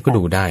าเนี่ยมันก็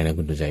ดูได้นะ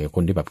คุณตัวใจค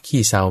นที่แบบ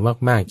ขี้เศร้า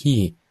มาก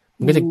ๆ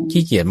มันก็จะ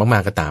ขี้เกียจมา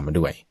กๆก็ตามมา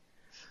ด้วย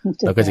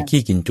แล้วก็จะ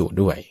ขี้กินจุ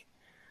ด้วย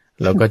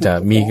แล้วก็จะ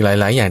มีห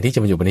ลายๆอย่างที่จ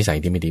ะมาอยู่บนนิสัย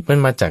ที่ไม่ดีเพื่อน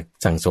มาจาก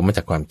สั่งสมมาจ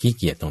ากความขี้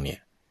เกียจตรงเนี้ย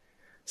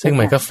ซึ่ง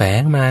มันก็แฝ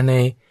งมาใน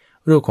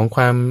รูปของค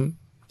วาม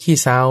ขี้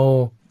เศร้า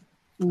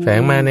แฝง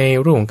มาใน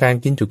รูปของการ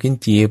กินจุกิน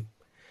จีบ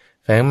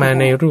แฝงมา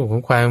ในรูปขอ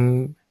งความ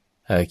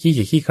ขี้เ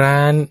กียจขี้คร้า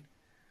น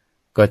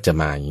ก็จะ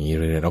มาอย่างนี้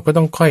เลยเราก็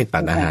ต้องค่อยตั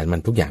ดอาหารมั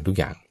นทุกอย่า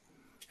ง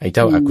ไอ้เ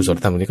จ้าอกุศล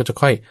ธรรมตรงนี้ก็จะ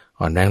ค่อย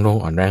อ่อนแรง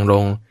ล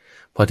ง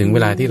พอถึงเว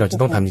ลาที่เราจะ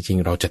ต้องทำจริง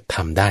ๆเราจะท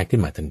ำได้ขึ้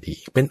นมาทันที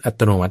เป็นอั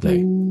ตโนมัติเลย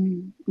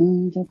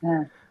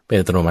เป็น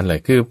อัตโนมัติเลย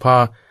คือพอ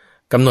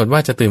กำหนดว่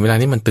าจะตื่นเวลา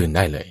นี้มันตื่นไ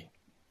ด้เลย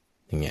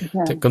อย่างเงี้ย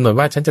จะกำหนด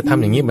ว่าฉันจะท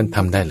ำอย่างนี้มันท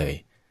ำได้เลย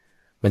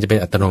มันจะเป็น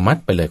อัตโนมัติ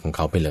ไปเลยของเข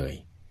าไปเลย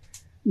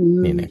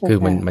นี่นะคือ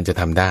มันจะ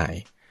ทำได้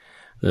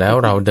แล้ว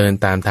เราเดิน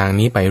ตามทาง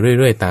นี้ไป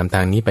เรื่อยๆตามท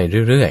างนี้ไป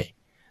เรื่อย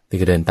ๆที่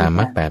จะเดินตาม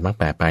มรรค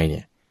 8ไปเนี่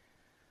ย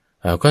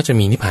ก็จะ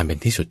มีนิพพานเป็น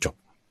ที่สุดจบ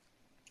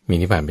มี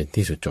นิพพานเป็น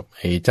ที่สุดจบไ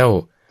อ้เจ้า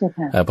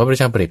พระพุทธ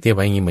เจ้าเปรียบเทียบไ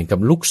ว้อย่างนี้เหมือนกับ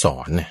ลูกศ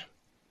รนะ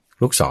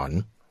ลูกศร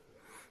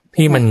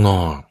ที่มันงอ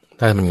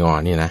ถ้ามันงอ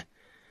นี่นะ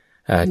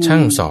ช่า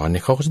งสอนเนี่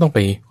ยเขาก็จะต้องไป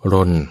ร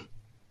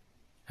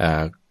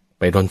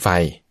นไฟ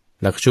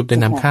แล้วก็ชุบด้วย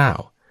น้ำข้าว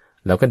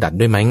แล้วก็ดัด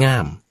ด้วยไม้งา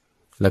ม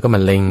แล้วก็มั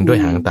นเล็งด้วย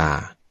หางตา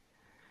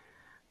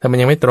ถ้ามัน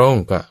ยังไม่ตรง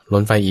ก็ร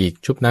นไฟอีก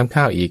ชุบน้ำ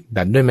ข้าวอีก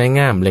ดัดด้วยไม้ง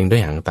ามเล็งด้ว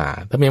ยหางตา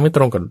ถ้ามันยังไม่ต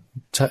รงก็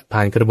ผ่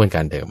านกระบวนก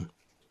ารเดิม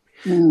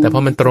แต่พอ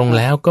มันตรง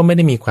แล้วก็ไม่ไ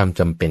ด้มีความ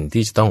จำเป็น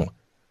ที่จะต้อง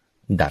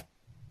ดัด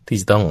ที่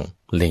จะต้อง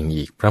เล็ง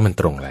อีกเพราะมัน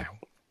ตรงแล้ว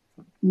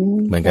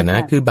เหมือนกันนะ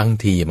คือบาง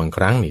ทีบางค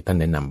รั้งนี่ท่าน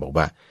แนะนำบอก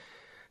ว่า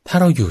ถ้า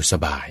เราอยู่ส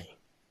บาย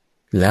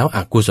แล้วอ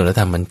กุศลธ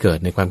รรมมันเกิด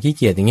ในความขี้เ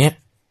กียจอย่างเงี้ย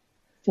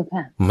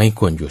ไม่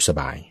ควรอยู่ส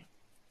บาย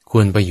ค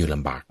วรไปอยู่ล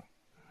ำบาก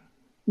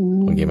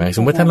โอเคไหมส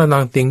มมติถ้าเรานอ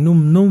นเตียง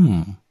นุ่ม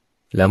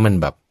ๆแล้วมัน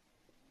แบบ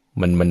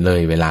มันเล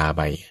ยเวลาไ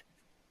ป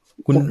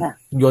คุณ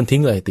โยนทิ้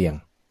งเลยเตียง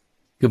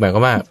คือหมายคว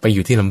ามว่าไปอ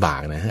ยู่ที่ลำบา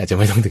กนะอาจจะ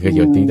ไม่ต้องถึงกับโย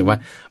นทิ้งแต่ว่า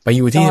ไปอ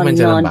ยู่ที่มัน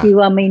จะลำบากที่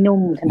ว่าไม่นุ่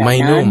มขนาดนั้นไม่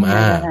นุ่ม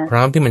พร้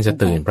อมที่มันจะ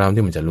ตื่นพร้อม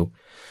ที่มันจะลุก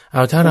เอ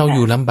าถ้าเราอ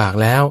ยู่ลำบาก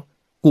แล้ว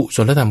กุศ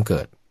ลธรรมเ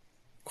กิด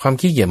ความ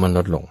ขี้เกียจมันล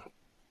ดลง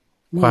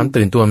ความ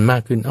ตื่นตัวมันมา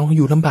กขึ้นเอาอ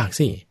ยู่ลำบาก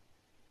สิ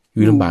อ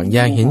ยู่ลำบากอ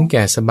ย่าเห็นแ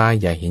ก่สบาย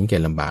อย่าเห็นแก่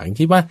ลำบาก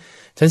คิดว่า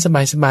ฉันสบ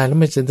ายแล้ว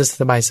มันจะ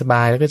สบ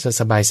ายแล้วก็จะ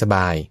สบาย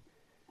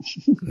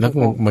แล้ว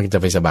มันจะ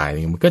ไปสบาย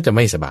มันก็จะไ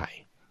ม่สบาย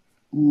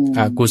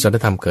กุศล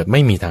ธรรมเกิดไ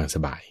ม่มีทางส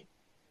บาย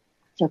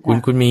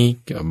คุณมี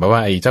แบบว่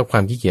าไอ้เจ้าควา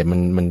มขี้เกียจ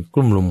มันก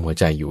ลุ่มลุมหัว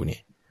ใจอยู่เนี่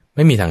ยไ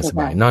ม่มีทางส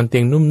บายนอนเตี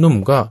ยงนุ่ม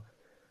ๆ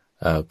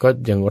ก็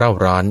ยังเร่า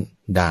ร้อน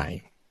ได้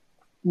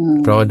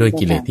เพราะด้วย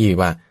กิเลสที่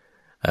ว่า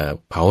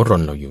เผาร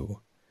นเราอยู่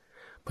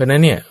เพราะนั้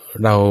นเนี่ย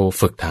เรา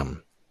ฝึกท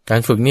ำการ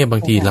ฝึกเนี่ยบา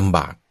งทีลำบ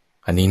าก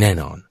อันนี้แน่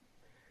นอน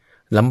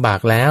ลำบาก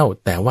แล้ว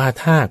แต่ว่า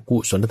ถ้ากุ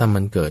ศลธรรม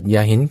มันเกิดอย่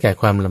าเห็นแก่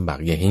ความลำบาก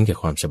อย่าเห็นแก่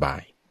ความสบา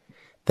ย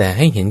แต่ใ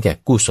ห้เห็นแก่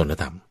กุศล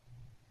ธรรม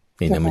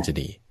นี่นะมันจะ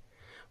ดี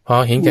พอ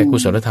เห็นแก่กุ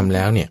ศลธรรมแ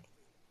ล้วเนี่ย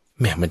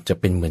แหมมันจะ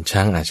เป็นเหมือนช้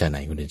างอาชาไน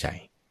คุณใจ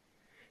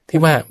ที่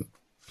ว่า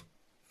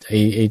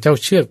ไอ้เจ้า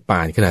เชือกป่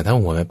านขนาดเท่า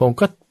หัวแม่โป้ง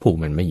ก็ผูก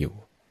มันไม่อยู่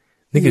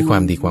นี่คือควา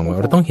มดีความว่า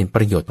เราต้องเห็นป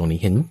ระโยชน์ตรงนี้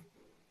เห็น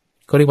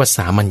ก็เรียกว่าส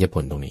ามัญญผ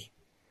ลตรงนี้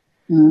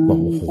บอก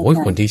โอ้โห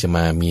คนที่จะม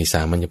ามีส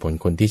ามัญญผล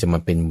คนที่จะมา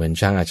เป็นเหมือน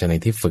ช้างอาชาไน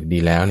ที่ฝึกดี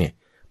แล้วเนี่ย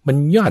มัน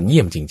ยอดเยี่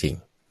ยมจริง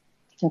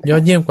ๆยอ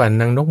ดเยี่ยมกว่า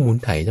นางนกหมุน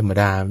ไถธรรม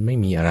ดาไม่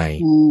มีอะไร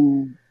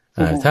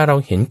ถ้าเรา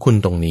เห็นคุณ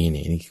ตรงนี้เ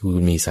นี่ยคุ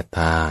ณมีศรัทธ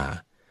า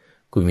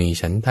คุณมี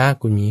ฉันทะ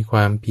คุณมีคว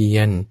ามเพีย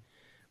ร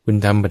คุณ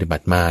ทำปฏิบั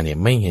ติมาเนี่ย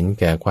ไม่เห็น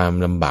แก่ความ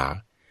ลำบาก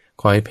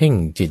คอยเพ่ง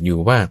จิตอยู่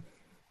ว่า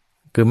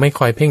คือไม่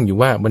คอยเพ่งอยู่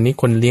ว่าวันนี้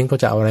คนเลี้ยงก็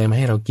จะเอาอะไรมาใ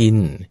ห้เรากิน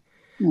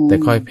แต่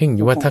คอยเพ่งอ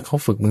ยู่ว่าถ้าเขา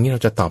ฝึกอย่างนี้เร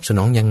าจะตอบสน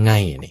องยังไง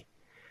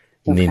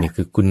นี่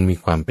คือคุณมี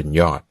ความเป็น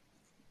ยอด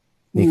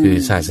นี่คือ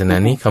ศาสนา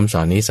นี้คำส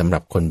อนนี้สำหรั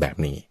บคนแบบ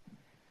นี้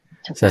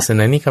ศาสน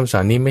านี้คำสอ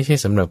นนี้ไม่ใช่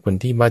สำหรับคน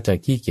ที่ว่าจะ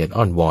ขี้เกียจ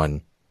อ้อนวอน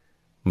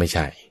ไม่ใ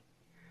ช่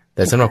แ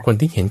ต่สำหรับคน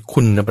ที่เห็น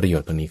คุณประโย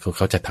ชน์ตรงนี้เ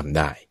ขาจะทำไ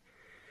ด้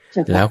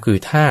แล้วคือ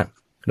ถ้า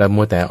เรา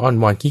มัวแต่อ้อน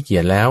วอนขี้เกี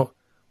ยจแล้ว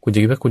คุณจะ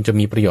คิดว่าคุณจะ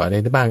มีประโยชน์อะไร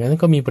ได้บ้างอันนั้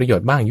นก็มีประโย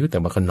ชน์บ้างอยู่แต่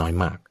มันก็น้อย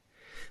มาก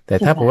แต่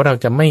ถ้าบอกว่าเรา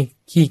จะไม่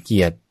ขี้เ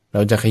กียจเร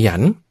าจะขยั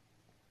น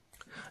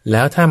แ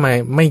ล้วถ้า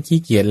ไม่ขี้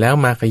เกียจแล้ว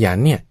มาขยัน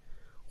เนี่ย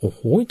โอ้โห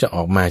จะอ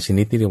อกมาช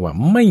นิดที่เรียกว่า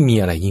ไม่มี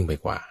อะไรยิ่งไป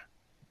กว่า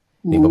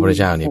นี่พระพุทธ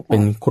เจ้าเนี่ยเป็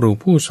นครู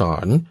ผู้สอ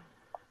น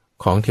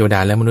ของเทวดา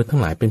และมนุษย์ทั้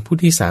งหลายเป็นผู้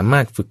ที่สามา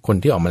รถฝึกคน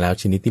ที่ออกมาแล้ว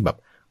ชนิดที่แบบ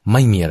ไ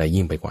ม่มีอะไร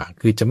ยิ่งไปกว่า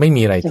คือจะไม่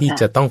มีอะไรที่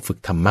จะต้องฝึก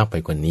ทำมากไป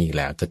กว่านี้อีก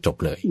แล้วจะจบ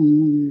เลย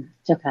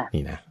เจ้าค่ะ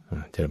นี่นะ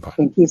เจริญพรเ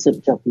ป็นที่สุด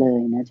จบเลย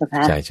นะเจ้าค่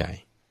ะใช่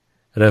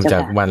เริ่มจา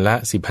กวันละ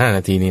15 น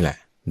าทีนี่แหละ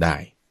ได้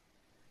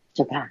เ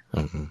จ้าค่ะ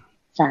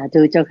สา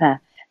ธุเจ้าค่ะ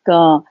ก็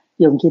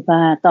โยมคิดว่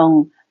าต้อง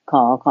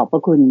ขอบพร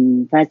ะคุณ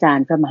พระอาจาร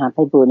ย์พระมหาไพ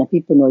บูลย์อภิ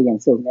ปุโนอย่าง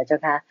สูงนะเจ้า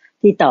ค่ะ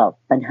ที่ตอบ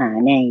ปัญหา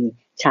ใน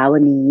เช้าวั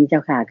นนี้เจ้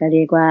าค่ะก็เ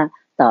รียกว่า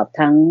ตอบ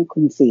ทั้งคุ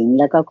ณสิงห์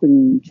แล้วก็คุณ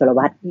ชล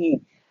วัฒน์ที่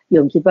โย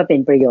มคิดว่าเป็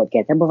นประโยชน์แ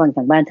ก่ท่านผู้ฟังท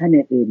างบ้านท่าน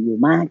อื่นๆอยู่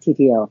มากที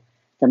เดียว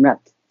สำหรับ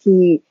ที่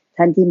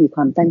ท่านที่มีค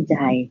วามตั้งใจ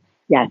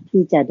อยาก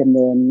ที่จะดำเ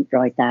นินร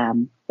อยตาม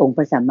องค์พ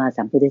ระสัมมา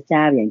สัมพุทธเจ้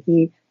าอย่างที่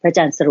พระอาจ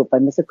ารย์สรุปไป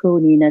เมื่อสักครู่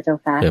นี้นะเจ้า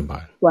ค่ะ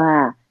ว่า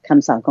ค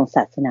ำสอนของศ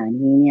าสนา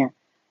นี้เนี่ย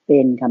เป็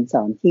นคำส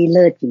อนที่เ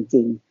ลิศจ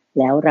ริงๆ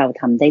แล้วเรา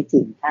ทำได้จ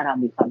ริงถ้าเรา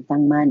มีความตั้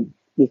งมั่น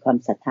มีความ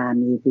ศรัทธา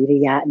มีวิริ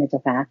ยะนะเจ้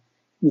าค่ะ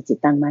มีจิต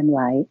ตั้งมั่นไ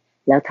ว้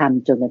แล้วท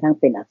ำจนกระทั่ง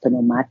เป็นอัตโน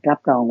มัติรับ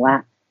รองว่า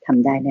ท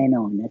ำได้แน่น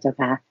อนนะเจ้า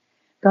ค่ะ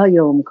ก็โย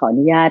มขออ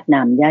นุญาตน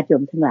ำญาติโย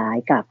มทั้งหลาย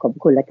กราบขอบ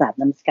คุณและกราบ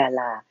นมัสการ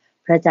ลา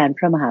พระอาจารย์พ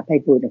ระมหาไพ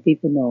บูลย์อภิ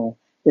ปุโน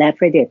และพ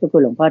ระเดชพระคุ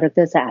ณหลวงพ่อด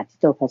ร.สะอาดทิ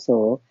โตภโส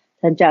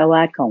ท่านเจ้าอาว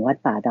าสของวัด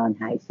ป่าดอน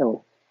หายโศก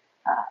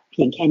เ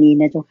พียงแค่นี้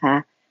นะเจ้าค่ะ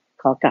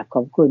ขอกราบข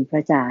อบคุณพร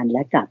ะอาจารย์แล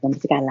ะกราบนมั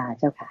สการลา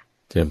เจ้าค่ะ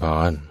เจริญพ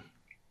ร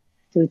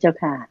ทูเจ้า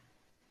ค่ะ